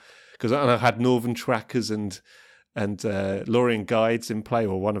overspill, because I had Northern Trackers and Lorien Guides in play,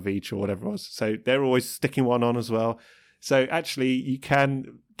 or one of each or whatever it was. So they're always sticking one on as well. So actually, you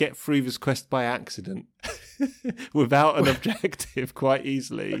can get through this quest by accident without an objective quite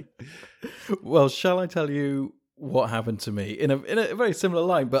easily. Well, shall I tell you what happened to me in a very similar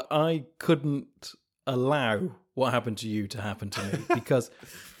line? But I couldn't allow what happened to you to happen to me because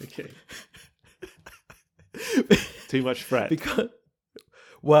too much threat. Because,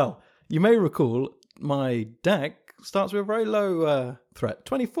 well, you may recall my deck starts with a very low threat,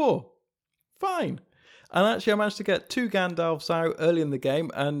 24. Fine. And actually, I managed to get 2 Gandalfs out early in the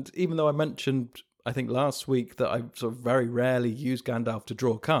game. And even though I mentioned, I think last week, that I sort of very rarely use Gandalf to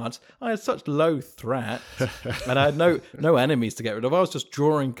draw cards, I had such low threat, and I had no enemies to get rid of. I was just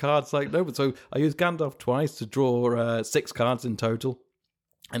drawing cards like no. So I used Gandalf twice to draw 6 cards in total,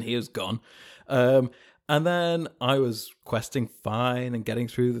 and he was gone. And then I was questing fine and getting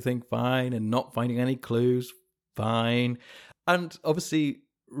through the thing fine and not finding any clues fine. And obviously,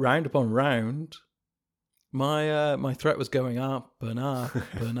 round upon round, my threat was going up and up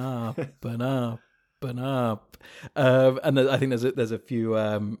and up and up and up. And I think there's a few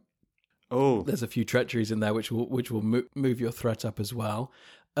there's a few treacheries in there which will move your threat up as well.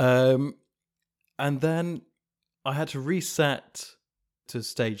 And then I had to reset to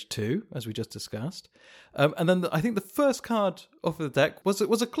stage 2, as we just discussed. And then I think the first card off of the deck was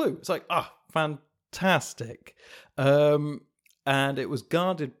a clue. It's like, fantastic. And it was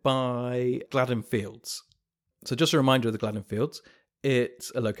guarded by Gladden Fields. So just a reminder of the Gladden Fields.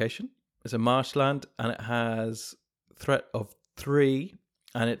 It's a location. It's a marshland, and it has threat of 3,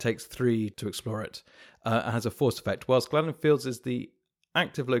 and it takes 3 to explore it. It has a force effect. Whilst Gladden Fields is the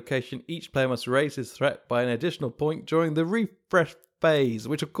active location, each player must raise his threat by an additional point during the refresh phase,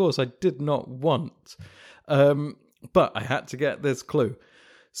 which of course I did not want. But I had to get this clue.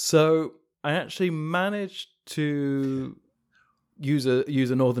 So I actually managed to use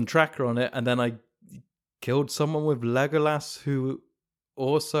a Northern Tracker on it, and then I killed someone with Legolas who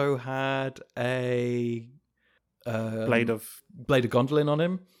also had a blade of Gondolin on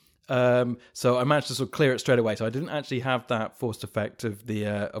him. So I managed to sort of clear it straight away. So I didn't actually have that forced effect of the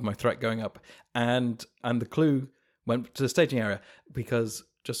of my threat going up, and the clue went to the staging area, because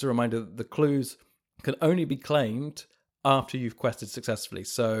just a reminder, the clues can only be claimed after you've quested successfully.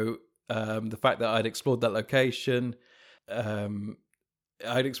 So the fact that I'd explored that location.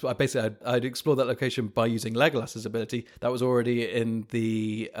 I'd explored that location by using Legolas's ability. That was already in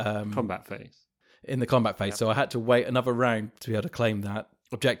the combat phase. In the combat phase, so I had to wait another round to be able to claim that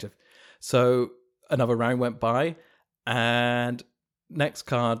objective. So another round went by, and next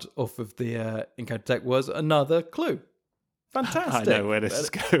card off of the encounter deck was another clue. Fantastic! I know where this is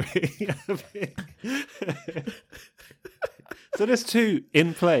going. So there's 2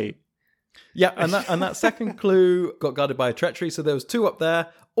 in play. Yeah, and that second clue got guarded by a treachery, so there was 2 up there.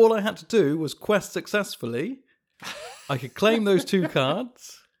 All I had to do was quest successfully. I could claim those 2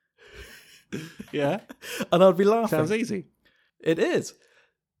 cards. Yeah. And I'd be laughing. Sounds easy. It is.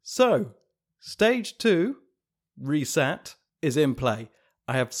 So, stage 2, reset, is in play.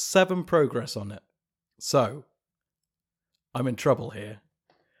 I have 7 progress on it. So, I'm in trouble here.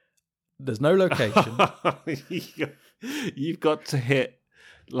 There's no location. You've got to hit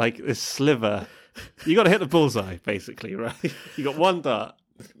like this sliver. You got to hit the bullseye, basically, right? You got 1 dart.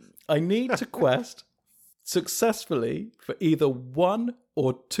 I need to quest successfully for either 1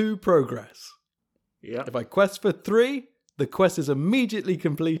 or 2 progress. Yeah. If I quest for 3, the quest is immediately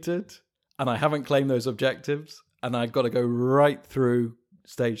completed, and I haven't claimed those objectives, and I've got to go right through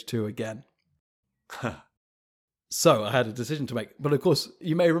stage 2 again. So I had a decision to make. But of course,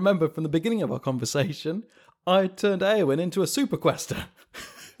 you may remember from the beginning of our conversation, I turned Eowyn into a super quester.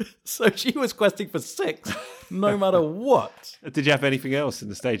 So she was questing for 6, no matter what. Did you have anything else in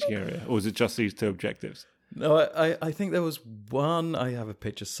the staging area, or was it just these 2 objectives? No, I think there was one. I have a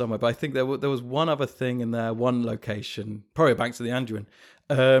picture somewhere, but I think there was one other thing in there, one location, probably Banks of the Anduin.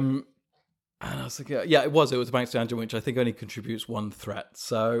 And I was thinking, yeah, it was Banks of the Anduin, which I think only contributes 1 threat.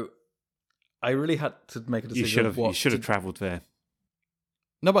 So I really had to make a decision. You should have travelled there.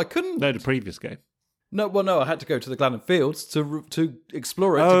 No, but I couldn't. No, the previous game. No, well, no, I had to go to the Gladden Fields to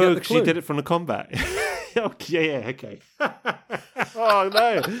explore it. Oh, to get the clue. You did it from the combat. Oh, yeah, okay. Oh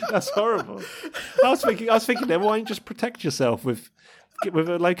no, that's horrible. I was thinking, then why don't you just protect yourself with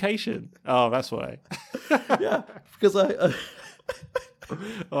a location? Oh, that's why. Yeah, because I.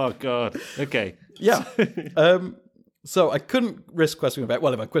 Oh God. Okay. Yeah. So I couldn't risk questing with.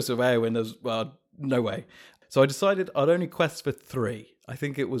 Well, if I quested with Eowyn, there's no way. So I decided I'd only quest for 3. I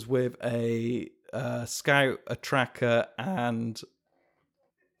think it was with a scout, a tracker, and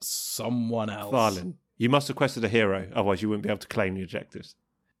someone else. Tharlin. You must have quested a hero, otherwise you wouldn't be able to claim the objectives.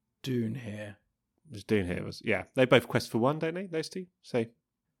 Doonhere. Yeah. They both quest for 1, don't they? Those 2. So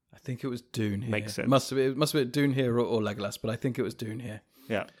I think it was Doonhere. Makes sense. It must have been Doonhere or Legolas, but I think it was Doonhere.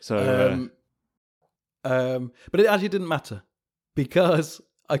 Yeah. So. But it actually didn't matter because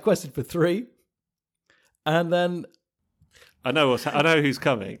I quested for 3, and then I know who's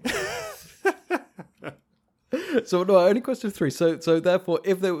coming. So no, I only quested 3. So therefore,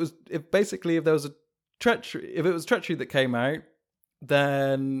 if there was a treachery, if it was treachery that came out,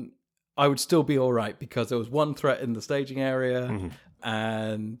 then I would still be all right because there was 1 threat in the staging area,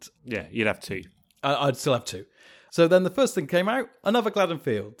 and yeah, you'd have 2. I'd still have 2. So then the first thing came out, another Gladden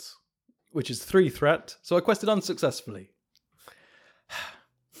Fields, which is 3 threat. So I quested unsuccessfully.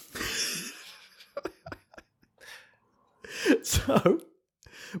 So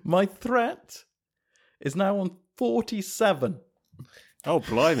my threat is now on 47. Oh,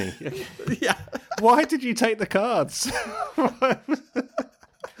 blimey. Yeah. Why did you take the cards? 2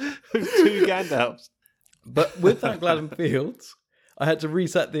 Gandalfs. But with that Gladden Fields, I had to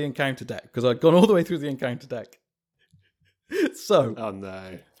reset the encounter deck because I'd gone all the way through the encounter deck. So. Oh,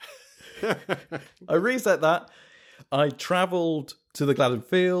 no. I reset that. I travelled to the Gladden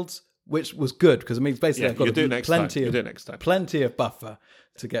Fields, which was good because it means basically I've got plenty of buffer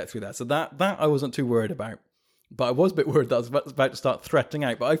to get through that. So that I wasn't too worried about. But I was a bit worried that I was about to start threatening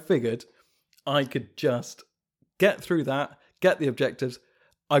out. But I figured I could just get through that, get the objectives.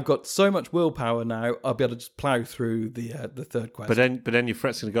 I've got so much willpower now, I'll be able to just plough through the 3rd quest. But then your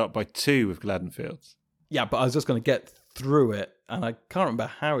threat's going to go up by 2 with Gladden Fields. Yeah, but I was just going to get through it, and I can't remember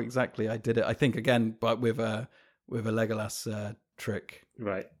how exactly I did it. I think again, but with a Legolas trick.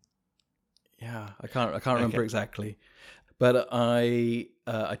 Right. Yeah, I can't remember exactly, but I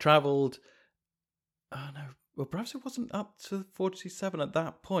travelled. Oh no. Well, perhaps it wasn't up to 47 at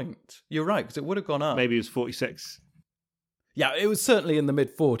that point. You're right, because it would have gone up. Maybe it was 46. Yeah, it was certainly in the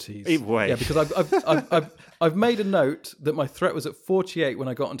mid-40s. Either way. Yeah, because I've made a note that my threat was at 48 when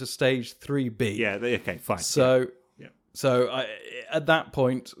I got onto stage 3B. Yeah, okay, fine. So at that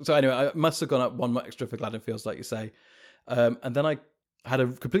point... So anyway, I must have gone up 1 extra for Gladden Fields, like you say. And then I had a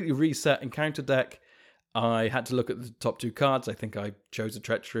completely reset encounter deck. I had to look at the top 2 cards. I think I chose a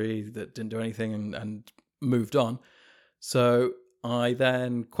treachery that didn't do anything and moved on. So I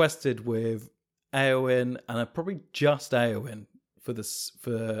then quested with Eowyn, and I probably just Eowyn for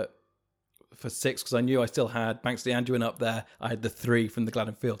 6, because I knew I still had Banks of the Anduin up there. I had the 3 from the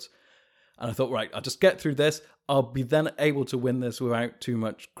Gladden Fields. And I thought, right, I'll just get through this. I'll be then able to win this without too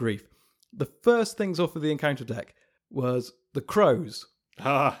much grief. The first things off of the encounter deck was the crows.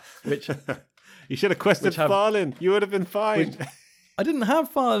 Which you should have quested Farlin. You would have been fine. I didn't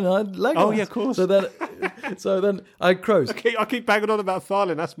have Farlin. I had Legolas. Oh, yeah, of course. So then I had crows. Okay, I keep banging on about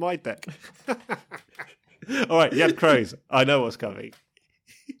Farlin. That's my deck. All right, you had crows. I know what's coming.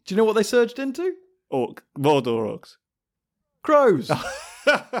 Do you know what they surged into? Mordor orcs. Crows.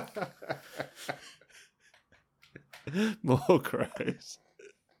 More crows.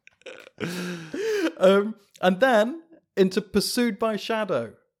 And then into Pursued by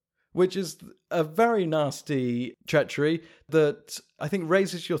Shadow, which is a very nasty treachery that I think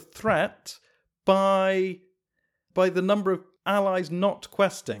raises your threat by the number of allies not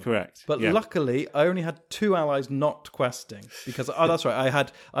questing. Correct. But luckily, I only had 2 allies not questing because that's right. I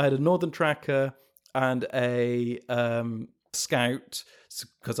had a Northern Tracker and a Scout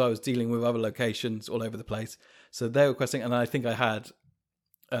because I was dealing with other locations all over the place. So they were questing, and I think I had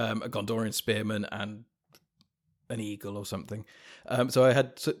a Gondorian Spearman and an Eagle or something. So I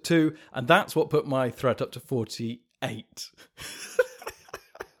had 2, and that's what put my threat up to 48.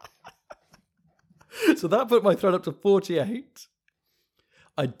 So that put my threat up to 48.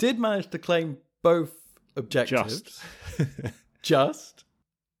 I did manage to claim both objectives. Just.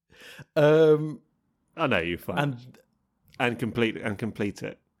 I know you're fine. And complete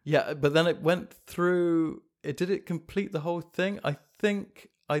it. Yeah, but then it went through. Did it complete the whole thing? I think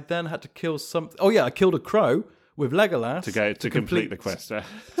I then had to kill something. Oh yeah, I killed a crow with Legolas to complete the quest.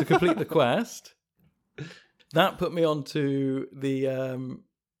 To complete the quest. That put me onto the.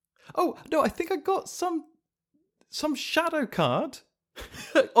 Oh no! I think I got some shadow card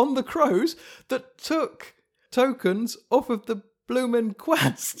on the crows that took tokens off of the bloomin'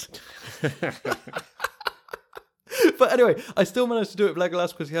 quest. But anyway, I still managed to do it with Legolas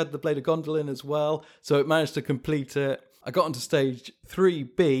because he had the Blade of Gondolin as well, so it managed to complete it. I got onto stage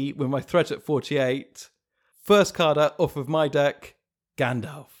 3B with my threat at 48. First card out off of my deck,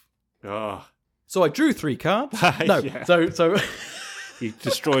 Gandalf. Oh. So I drew 3 cards. No, yeah. so you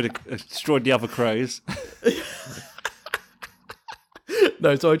destroyed the other crows.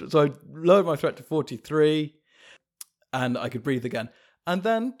 No, so I lowered my threat to 43, and I could breathe again. And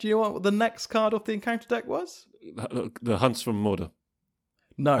then, do you know what the next card off the encounter deck was? The Hunts from Mordor.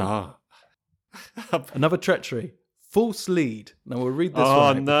 No. Another treachery. False lead. Now we'll read this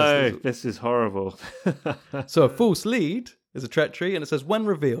one. Oh no, this is horrible. So a false lead is a treachery, and it says, when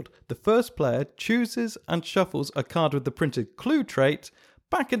revealed, the first player chooses and shuffles a card with the printed clue trait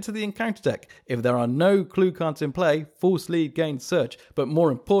back into the encounter deck. If there are no clue cards in play, false lead gains search. But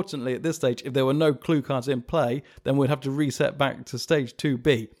more importantly, at this stage, if there were no clue cards in play, then we'd have to reset back to stage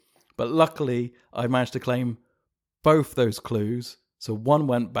 2B. But luckily, I managed to claim both those clues. So one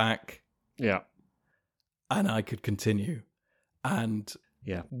went back. Yeah. And I could continue. And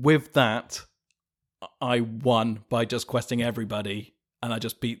yeah, with that, I won by just questing everybody. And I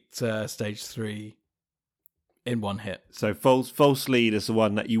just beat stage 3 in one hit. So false lead is the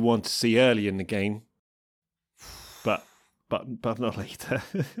one that you want to see early in the game, but not later.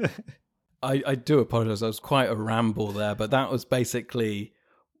 I do apologize. I was quite a ramble there, but that was basically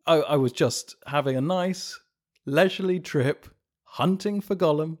I was just having a nice leisurely trip hunting for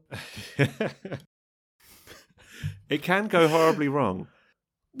Gollum. It can go horribly wrong.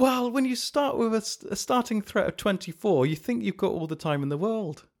 Well, when you start with a starting threat of 24, you think you've got all the time in the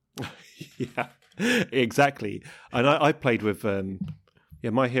world. Yeah. Exactly. And I played with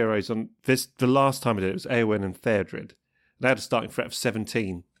my heroes on this. The last time I did it was Eowyn and Theodred. They had a starting threat of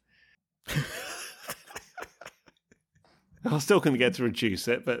 17. I still couldn't get to reduce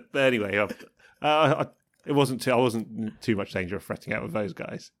it, but anyway, I wasn't too much danger of fretting out with those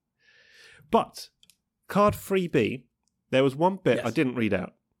guys. But card 3B, there was one bit I didn't read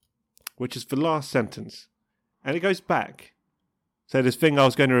out, which is the last sentence, and it goes back. So this thing I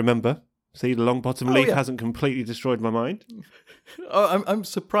was going to remember. See, the long bottom leaf hasn't completely destroyed my mind. Oh, I'm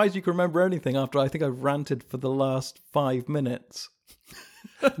surprised you can remember anything after I think I've ranted for the last 5 minutes.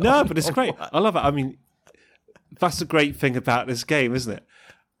 No, but it's great. I love it. I mean, that's the great thing about this game, isn't it?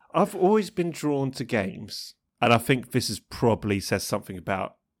 I've always been drawn to games, and I think this is probably says something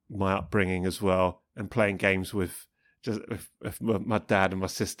about my upbringing as well, and playing games with my dad and my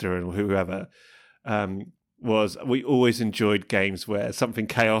sister and whoever. Was we always enjoyed games where something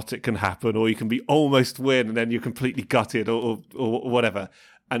chaotic can happen, or you can be almost win and then you're completely gutted, or whatever.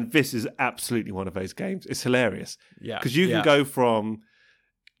 And this is absolutely one of those games. It's hilarious. Yeah. Because you can go from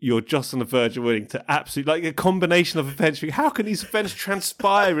you're just on the verge of winning to absolute, like a combination of events. How can these events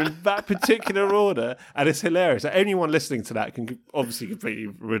transpire in that particular order? And it's hilarious. Anyone listening to that can obviously completely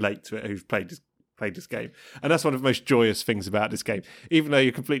relate to it who's played this game. And that's one of the most joyous things about this game. Even though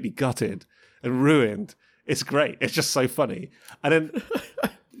you're completely gutted and ruined, it's great. It's just so funny. And then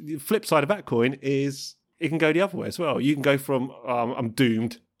the flip side of that coin is it can go the other way as well. You can go from, I'm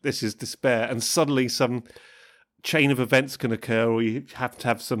doomed, this is despair, and suddenly some chain of events can occur, or you have to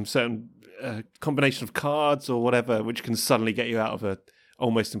have some certain combination of cards or whatever, which can suddenly get you out of a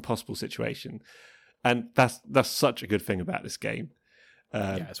almost impossible situation. And that's such a good thing about this game.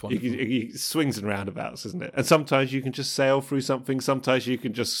 It's wonderful. It swings and roundabouts, isn't it? And sometimes you can just sail through something. Sometimes you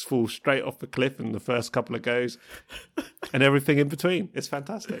can just fall straight off the cliff in the first couple of goes, and everything in between. It's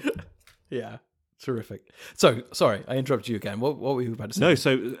fantastic. Yeah. Terrific. So, sorry, I interrupted you again. What were you about to say? No,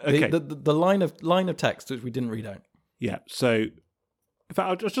 so okay. The line of text which we didn't read out. Yeah. So, in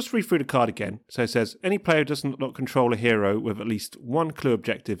fact, I'll just read through the card again. So it says, any player who does not control a hero with at least one clue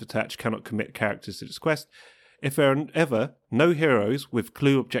objective attached cannot commit characters to this quest. If there are ever no heroes with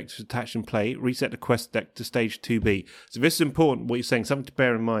clue objectives attached in play, reset the quest deck to stage 2B. So this is important. What you're saying, something to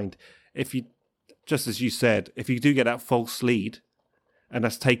bear in mind. If you, just as you said, if you do get that false lead, and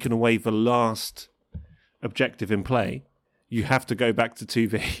that's taken away the last objective in play, you have to go back to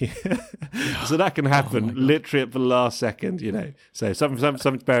 2B. So that can happen literally at the last second, So something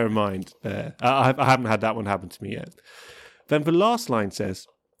to bear in mind there. I haven't had that one happen to me yet. Then the last line says,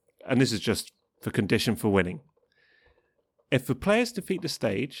 and this is just the condition for winning. If the players defeat the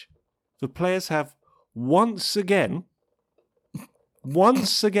stage, the players have once again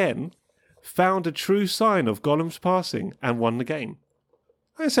found a true sign of Gollum's passing and won the game.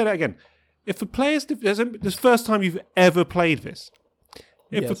 I'm going to say that again. If the players... This is the first time you've ever played this.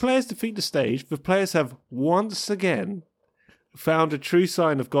 If the players defeat the stage, the players have once again found a true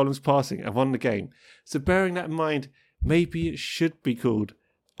sign of Gollum's passing and won the game. So bearing that in mind, maybe it should be called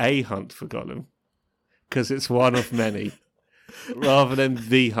A Hunt for Gollum, because it's one of many, rather than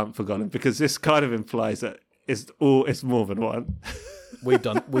The Hunt for Gollum, because this kind of implies that it's more than one.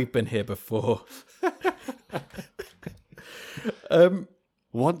 We've been here before.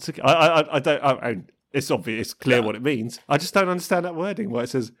 Once again, I don't. It's obvious, it's clear what it means. I just don't understand that wording where it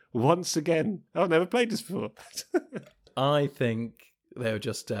says once again. I've never played this before. I think they're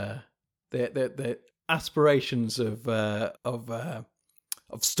just they're aspirations of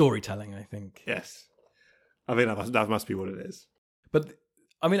storytelling. I think. Yes, I mean that must be what it is. But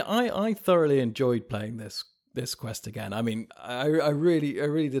I mean, I thoroughly enjoyed playing this quest again. I mean, I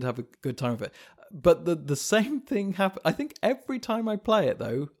really did have a good time with it. But the same thing happens. I think every time I play it,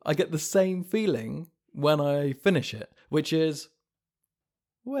 though, I get the same feeling when I finish it, which is,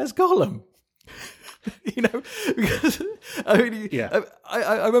 where's Gollum? Because I mean,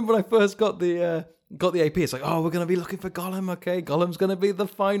 I remember when I first got the AP. It's like, oh, we're going to be looking for Gollum. Okay, Gollum's going to be the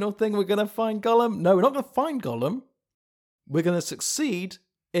final thing. We're going to find Gollum. No, we're not going to find Gollum. We're going to succeed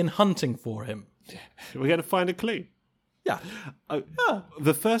in hunting for him. We're going to find a clue. Yeah.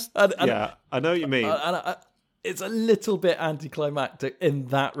 The first... I know what you mean. It's a little bit anticlimactic in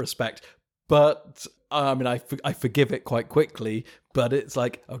that respect. But, I mean, I forgive it quite quickly. But it's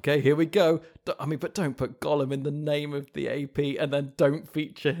like, okay, here we go. But don't put Gollum in the name of the AP and then don't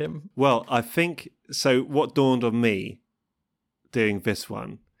feature him. Well, I think... So what dawned on me doing this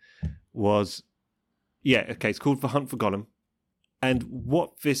one was... Yeah, okay, it's called The Hunt for Gollum. And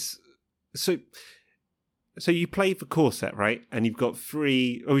what this... So you play the core set, right? And you've got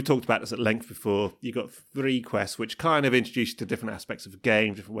three... we talked about this at length before. You've got 3 quests, which kind of introduce you to different aspects of the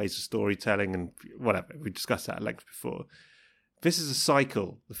game, different ways of storytelling, and whatever. We discussed that at length before. This is a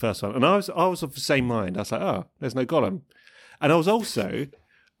cycle, the first one. And I was of the same mind. I was like, oh, there's no Gollum. And I was also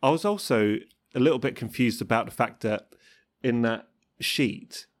a little bit confused about the fact that in that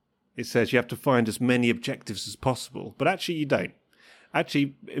sheet, it says you have to find as many objectives as possible. But actually, you don't.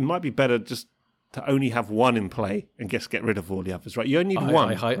 Actually, it might be better just to only have one in play and just get rid of all the others, right? You only need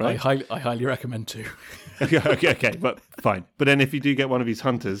one, right? I highly recommend 2. okay, but fine. But then if you do get one of these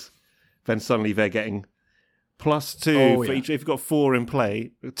hunters, then suddenly they're getting +2 for each. If you've got 4 in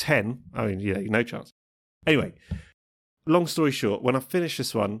play, 10. I mean, no chance. Anyway, long story short, when I finished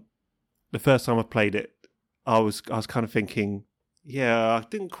this one, the first time I played it, I was kind of thinking, I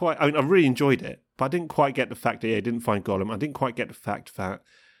didn't quite... I mean, I really enjoyed it, but I didn't quite get the fact that I didn't find Gollum. I didn't quite get the fact that...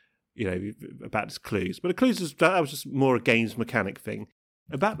 about his clues. But the clues, that was just more a games mechanic thing.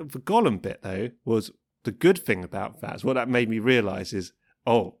 About the Gollum bit, though, was the good thing about that. Is what that made me realise is,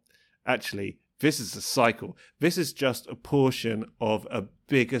 actually, this is a cycle. This is just a portion of a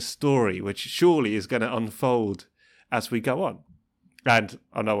bigger story, which surely is going to unfold as we go on. And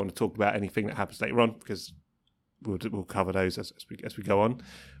I don't want to talk about anything that happens later on because we'll cover those as we go on.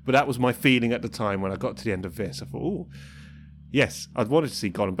 But that was my feeling at the time when I got to the end of this. I thought, oh, yes, I'd wanted to see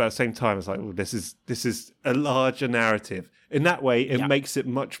Gollum, but at the same time, I was like, oh, this is a larger narrative. In that way, it makes it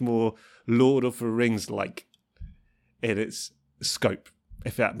much more Lord of the Rings-like in its scope,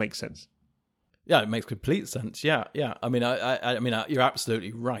 if that makes sense. Yeah, it makes complete sense. Yeah. I mean, I mean, you're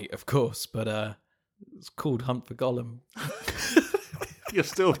absolutely right, of course, but it's called Hunt for Gollum. You're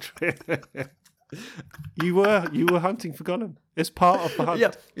still you were hunting for Gollum. It's part of the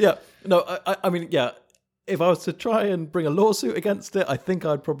hunt. Yeah. No, I mean, yeah. If I was to try and bring a lawsuit against it, I think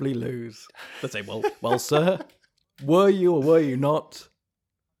I'd probably lose. They'd say, well, sir, were you or were you not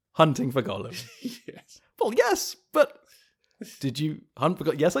hunting for Gollum? Yes. Well, yes, but did you hunt for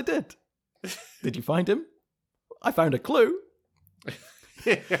Gollum? Yes, I did. Did you find him? I found a clue.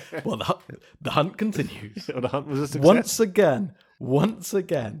 Well, the hunt continues. The hunt was a success. Once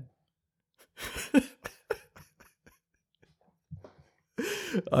again.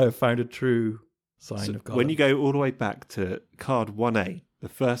 I have found a true sign of Gollum. When you go all the way back to card 1A, the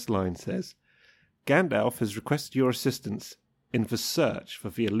first line says, Gandalf has requested your assistance in the search for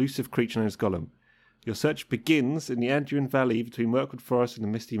the elusive creature known as Gollum. Your search begins in the Anduin Valley between Mirkwood Forest and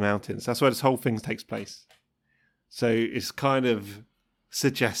the Misty Mountains. That's where this whole thing takes place. So it's kind of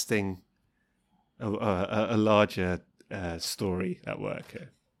suggesting a larger story at work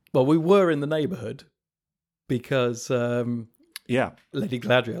here. Well, we were in the neighbourhood because Lady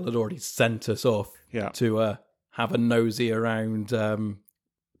Galadriel had already sent us off to have a nosy around Dol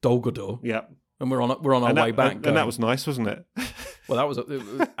Guldur. Yeah. And we're on our way back. And that was nice, wasn't it? Well, it was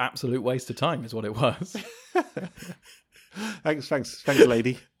an absolute waste of time is what it was. Thanks,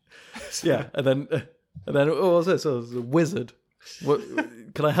 lady. Yeah, and then what was this? Oh, it was a wizard. What,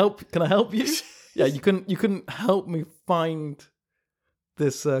 can I help you? Yeah, you couldn't help me find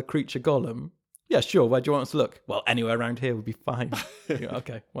this creature Gollum. Yeah, sure. Where do you want us to look? Well, anywhere around here would be fine. Yeah,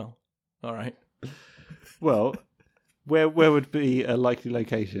 okay, well, all right. Well, where would be a likely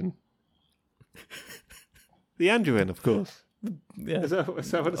location? The Anduin, of course. Yeah. Is that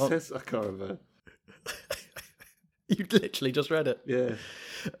what it says? I can't remember. You literally just read it. Yeah.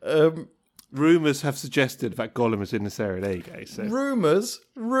 Rumours have suggested that Gollum is in this area. There you go. So. Rumours.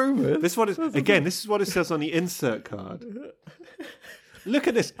 This is what it says on the insert card. Look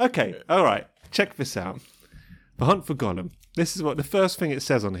at this. Okay, all right. Check this out. The hunt for Gollum. This is what the first thing it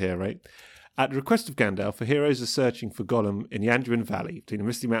says on here, right? At the request of Gandalf, the heroes are searching for Gollum in the Anduin Valley between the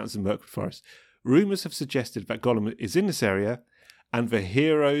Misty Mountains and Mirkwood Forest. Rumours have suggested that Gollum is in this area, and the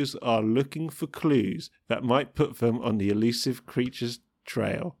heroes are looking for clues that might put them on the elusive creature's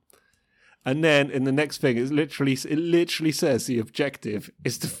trail. And then in the next thing, it literally says the objective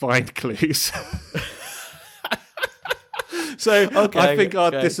is to find clues. So I think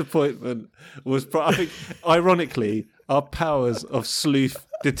our disappointment was... I think, ironically, our powers of sleuth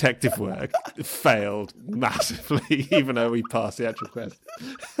detective work failed massively, even though we passed the actual quest.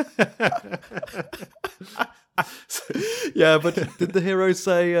 Yeah, but did the heroes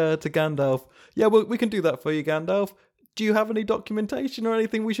say to Gandalf, yeah, well, we can do that for you, Gandalf. Do you have any documentation or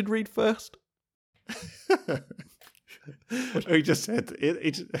anything we should read first? He just said,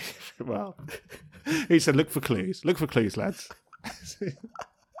 he said, look for clues, lads.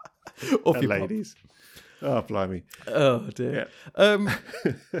 And ladies. Oh, blimey. Oh, dear. Yeah.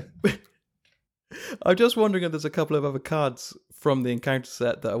 I'm just wondering if there's a couple of other cards from the encounter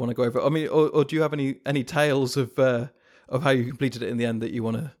set that I want to go over. I mean, or do you have any tales of how you completed it in the end that you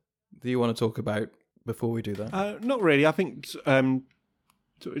want to talk about before we do that? Not really. I think in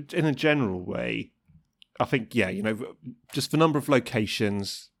a general way, I think, just the number of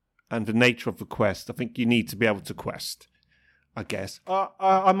locations and the nature of the quest, I think you need to be able to quest, I guess.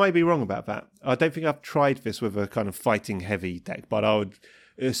 I might be wrong about that. I don't think I've tried this with a kind of fighting heavy deck, but I would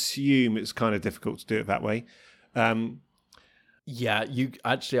assume it's kind of difficult to do it that way. Yeah, you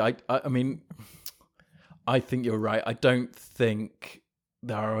actually, I mean, I think you're right. I don't think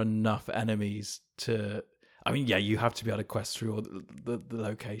there are enough enemies to... I mean, yeah, you have to be able to quest through all the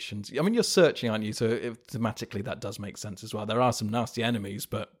locations. I mean, you're searching, aren't you? So thematically, that does make sense as well. There are some nasty enemies,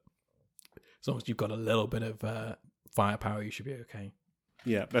 but as long as you've got a little bit of firepower, you should be okay.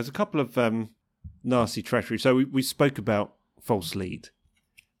 Yeah, there's a couple of nasty treachery. So we spoke about False Lead,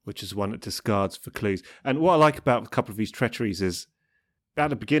 which is one that discards for clues. And what I like about a couple of these treacheries is at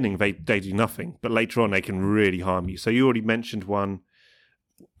the beginning, they do nothing, but later on, they can really harm you. So you already mentioned one.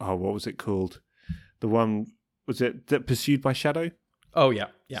 Oh, what was it called? The one, was it Pursued by Shadow? Oh, yeah.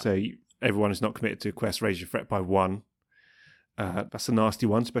 So everyone is not committed to a quest, raise your threat by 1. That's a nasty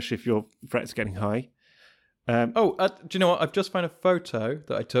one, especially if your threat's getting high. Do you know what? I've just found a photo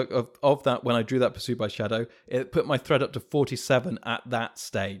that I took of that when I drew that Pursued by Shadow. It put my threat up to 47 at that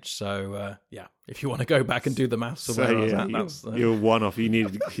stage. So, if you want to go back and do the maths of where I was at, that's... You're one off. You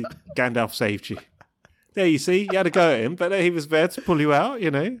needed... Gandalf saved you. There, you see, you had to go at him, but he was there to pull you out,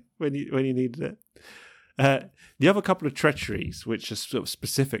 when you needed it. The other couple of treacheries, which are sort of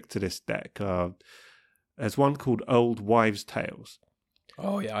specific to this deck, are there's one called Old Wives' Tales.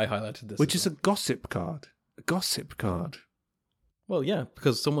 Oh, yeah, I highlighted this. Which is a gossip card. A gossip card. Well, yeah,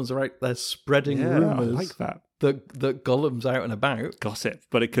 because someone's right there spreading rumours. I like that. That Gollum's out and about. Gossip,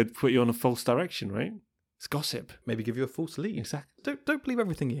 but it could put you on a false direction, right? It's gossip. Maybe give you a false lead. Exactly. Don't believe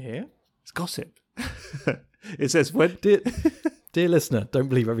everything you hear. It's gossip. It says when... Dear listener, don't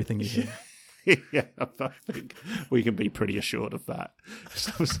believe everything you hear. Yeah, I think we can be pretty assured of that.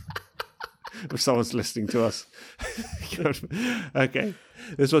 If someone's listening to us. Okay.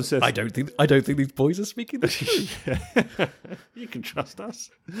 This one says... I don't think these boys are speaking the truth. You can trust us.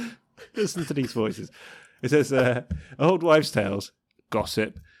 Listen to these voices. It says, Old Wives' Tales,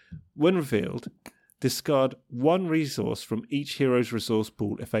 gossip. When revealed, discard one resource from each hero's resource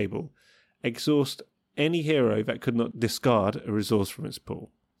pool if able. Exhaust any hero that could not discard a resource from its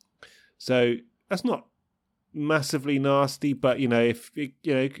pool. So that's not massively nasty, but if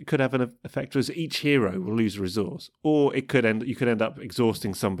it could have an effect as each hero will lose a resource, or you could end up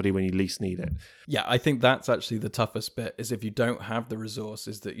exhausting somebody when you least need it. Yeah, I think that's actually the toughest bit, is if you don't have the resource,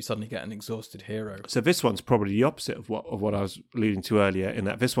 is that you suddenly get an exhausted hero. So this one's probably the opposite of what I was alluding to earlier, in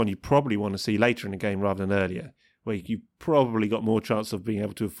that this one you probably want to see later in the game rather than earlier, where you probably got more chance of being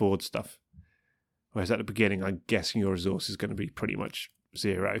able to afford stuff. Whereas at the beginning, I'm guessing your resource is going to be pretty much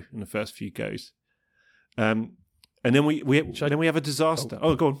zero in the first few goes. And then we have a disaster.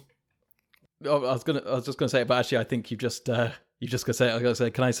 Oh, go on. Oh, I was just gonna say it, but actually, I think you just gonna say it. I was gonna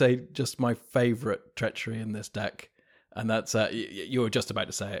say, can I say just my favourite treachery in this deck? And that's you were just about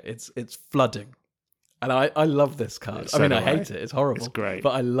to say it. It's flooding, and I love this card. So I hate it. It's horrible. It's great,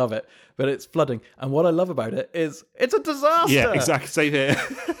 but I love it. But it's flooding, and what I love about it is it's a disaster. Yeah, exactly. Same here.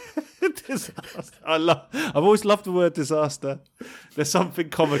 Disaster. I've always loved the word disaster. There's something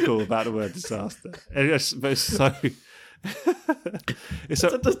comical about the word disaster. It's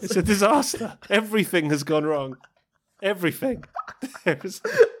a disaster. Everything has gone wrong. Everything.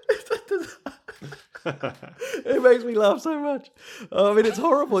 It makes me laugh so much. It's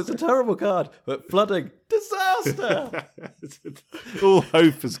horrible. It's a terrible card. But flooding, disaster. All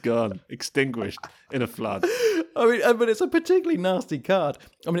hope has gone, extinguished in a flood. But it's a particularly nasty card.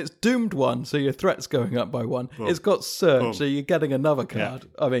 It's doomed one, so your threat's going up by one. Boom. It's got surge, so you're getting another card.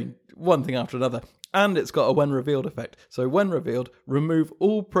 Yeah. One thing after another. And it's got a when revealed effect. So when revealed, remove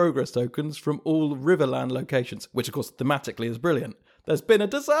all progress tokens from all Riverland locations, which of course thematically is brilliant. There's been a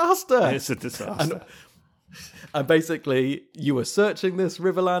disaster. It's a disaster. And basically, you were searching this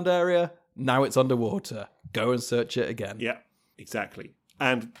Riverland area. Now it's underwater. Go and search it again. Yeah, exactly.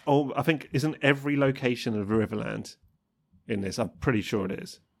 And I think, isn't every location of Riverland in this? I'm pretty sure it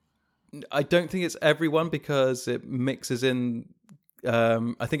is. I don't think it's everyone, because it mixes in.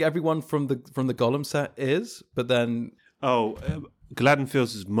 I think everyone from the Gollum set is, but then. Gladden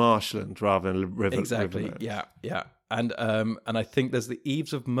Fields is Marshland rather than Riverland. Exactly. Riverland. Yeah. And I think there's the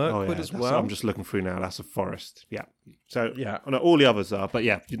Eaves of Mirkwood as well. I'm just looking through now. That's a forest. Yeah. So all the others are, but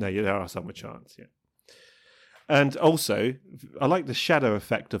there are some with chance. Yeah. And also, I like the shadow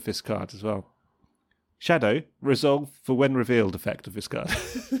effect of this card as well. Shadow, resolve for when revealed effect of this card.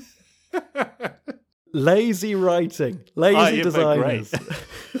 Lazy writing. Lazy designers.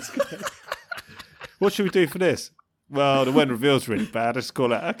 Great. What should we do for this? Well, the when reveal's really bad. Let's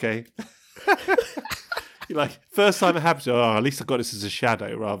call it, okay. You're like, first time it happens, at least I got this as a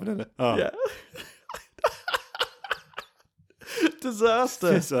shadow rather than Yeah.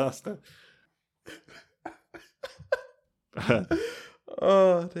 Disaster.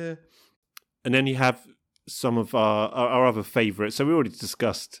 Oh, dear. And then you have some of our other favourites. So we already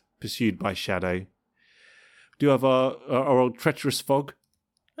discussed Pursued by Shadow. We do have our old Treacherous Fog.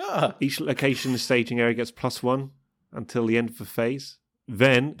 Each location in the staging area gets +1 until the end of the phase.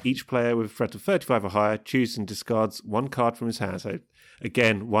 Then, each player with a threat of 35 or higher chooses and discards one card from his hand. So,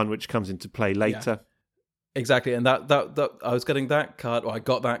 again, one which comes into play later. Yeah. Exactly, and that I was getting that card, or I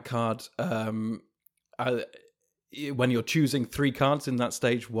got that card when you're choosing 3 cards in that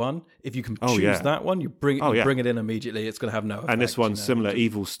stage 1. If you can choose that one, you bring it in immediately. It's going to have no effect. And this one's similar,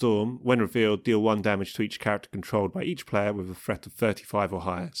 Evil Storm. When revealed, deal 1 damage to each character controlled by each player with a threat of 35 or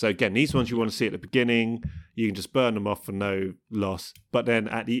higher. So again, these ones you want to see at the beginning. You can just burn them off for no loss. But then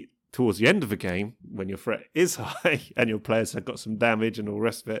at the towards the end of the game, when your threat is high and your players have got some damage and all the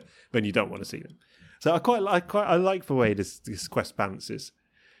rest of it, then you don't want to see them. So I like the way this quest balances.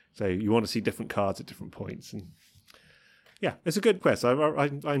 So you want to see different cards at different points, and yeah, it's a good quest. I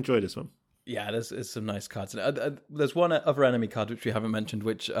enjoy this one. Yeah, there's some nice cards. There's one other enemy card which we haven't mentioned,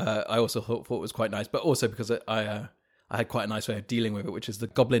 which I also thought was quite nice, but also because I had quite a nice way of dealing with it, which is the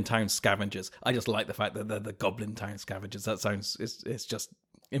Goblin Town Scavengers. I just like the fact that they're the Goblin Town Scavengers. That sounds, it's just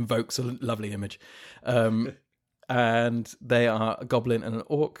invokes a lovely image. And they are a Goblin and an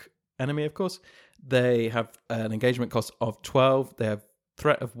Orc enemy, of course. They have an engagement cost of 12. They have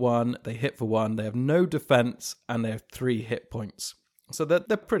threat of 1. They hit for 1. They have no defense, and they have 3 hit points. So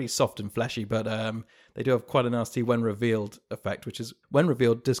they're pretty soft and fleshy, but they do have quite a nasty when revealed effect, which is when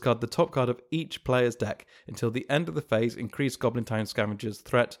revealed, discard the top card of each player's deck until the end of the phase. Increase Goblin Town Scavenger's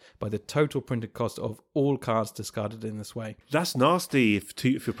threat by the total printed cost of all cards discarded in this way. That's nasty if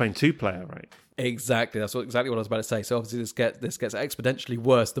you're playing 2-player, right? Exactly, that's exactly what I was about to say. So obviously this gets exponentially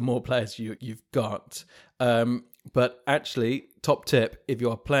worse the more players you've got. But actually, top tip: if you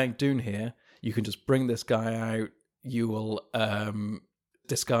are playing Dune here, you can just bring this guy out. You will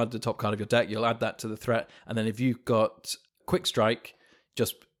discard the top card of your deck. You'll add that to the threat, and then if you've got Quick Strike,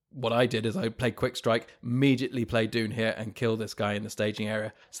 just what I did is I played Quick Strike, immediately play Dune here, and kill this guy in the staging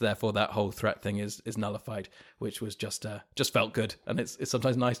area. So therefore, that whole threat thing is nullified, which was just felt good. And it's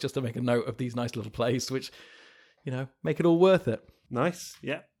sometimes nice just to make a note of these nice little plays, which make it all worth it. Nice,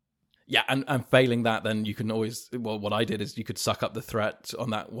 yeah. Yeah, and failing that, then you can always... Well, what I did is you could suck up the threat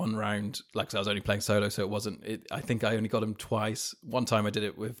on that one round. Like I said, I was only playing solo, so it wasn't... I think I only got him twice. One time I did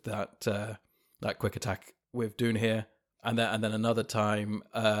it with that quick attack with Dune here. And then another time,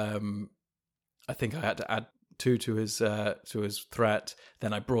 I think I had to add 2 to his threat.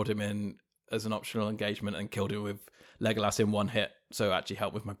 Then I brought him in as an optional engagement and killed him with Legolas in 1 hit. So it actually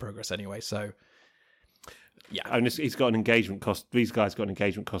helped with my progress anyway, so... Yeah, and he's got an engagement cost. These guys got an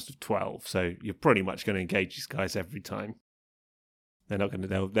engagement cost of 12, so you're pretty much going to engage these guys every time. They're not going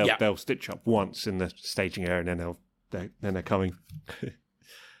to. They'll stitch up once in the staging area, and then they're coming.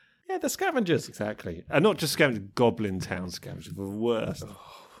 Yeah, the scavengers, exactly, and not just scavengers. Goblin Town Scavengers, the worst.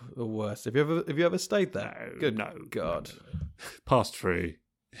 Oh, the worst. Have you ever stayed there? No, Good no, God. No. Passed through.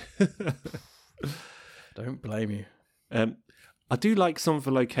 Don't blame you. I do like some of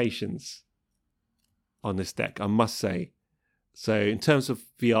the locations on this deck, I must say. So in terms of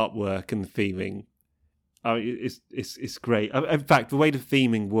the artwork and the theming, it's great. In fact, the way the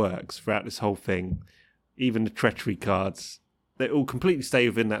theming works throughout this whole thing, even the treachery cards, they all completely stay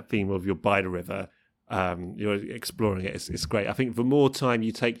within that theme of you're by the river. You're exploring it. It's great. I think the more time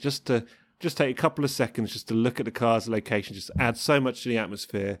you take just take a couple of seconds just to look at the cards, the location, just adds so much to the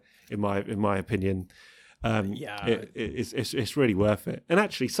atmosphere. In my opinion. It's really worth it. And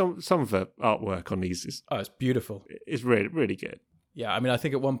actually, some of the artwork on these it's beautiful. It's really, really good. Yeah, I mean, I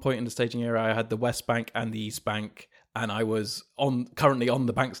think at one point in the staging area, I had the West Bank and the East Bank, and I was currently on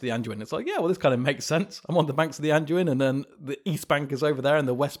the banks of the Anduin. It's like, yeah, well, this kind of makes sense. I'm on the banks of the Anduin, and then the East Bank is over there, and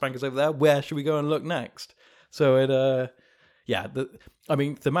the West Bank is over there. Where should we go and look next? So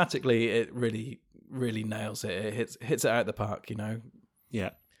thematically, it really, really nails it. It hits it out of the park, Yeah.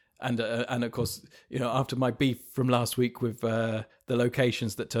 And of course, after my beef from last week with the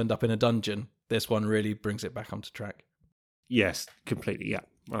locations that turned up in a dungeon, this one really brings it back onto track. Yes, completely. Yeah,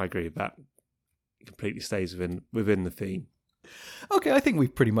 I agree with that. It completely stays within the theme. Okay, I think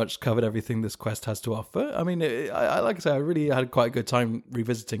we've pretty much covered everything this quest has to offer. I mean, like I say, I really had quite a good time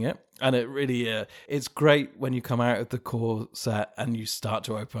revisiting it, and it really it's great when you come out of the core set and you start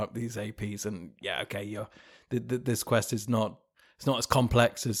to open up these APs, and this quest is not. It's not as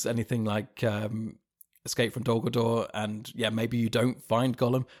complex as anything like Escape from Dol Guldur, and maybe you don't find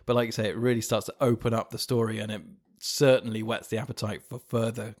Gollum, but like you say, it really starts to open up the story, and it certainly whets the appetite for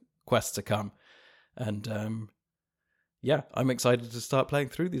further quests to come. And I'm excited to start playing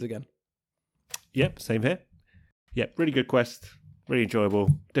through these again. Yep, same here. Yep, really good quest, really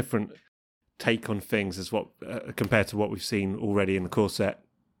enjoyable, different take on things as what compared to what we've seen already in the core set,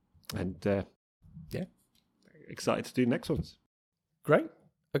 and excited to do the next ones. Great.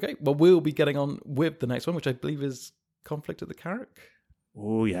 Okay, well, we'll be getting on with the next one, which I believe is Conflict at the Carrack.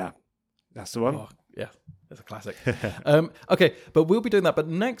 Oh, yeah. That's the one. Oh, yeah, it's a classic. Okay, but we'll be doing that. But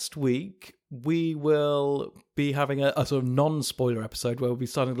next week, we will be having a sort of non-spoiler episode where we'll be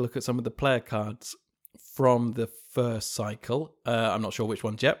starting to look at some of the player cards from the first cycle. I'm not sure which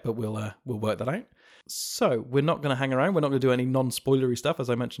ones yet, but we'll work that out. So we're not going to hang around. We're not going to do any non-spoilery stuff, as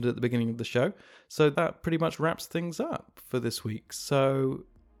I mentioned at the beginning of the show. So that pretty much wraps things up for this week. So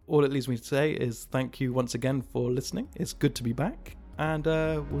all it leaves me to say is thank you once again for listening. It's good to be back. and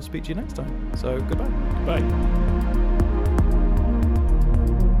we'll speak to you next time. So goodbye. Bye.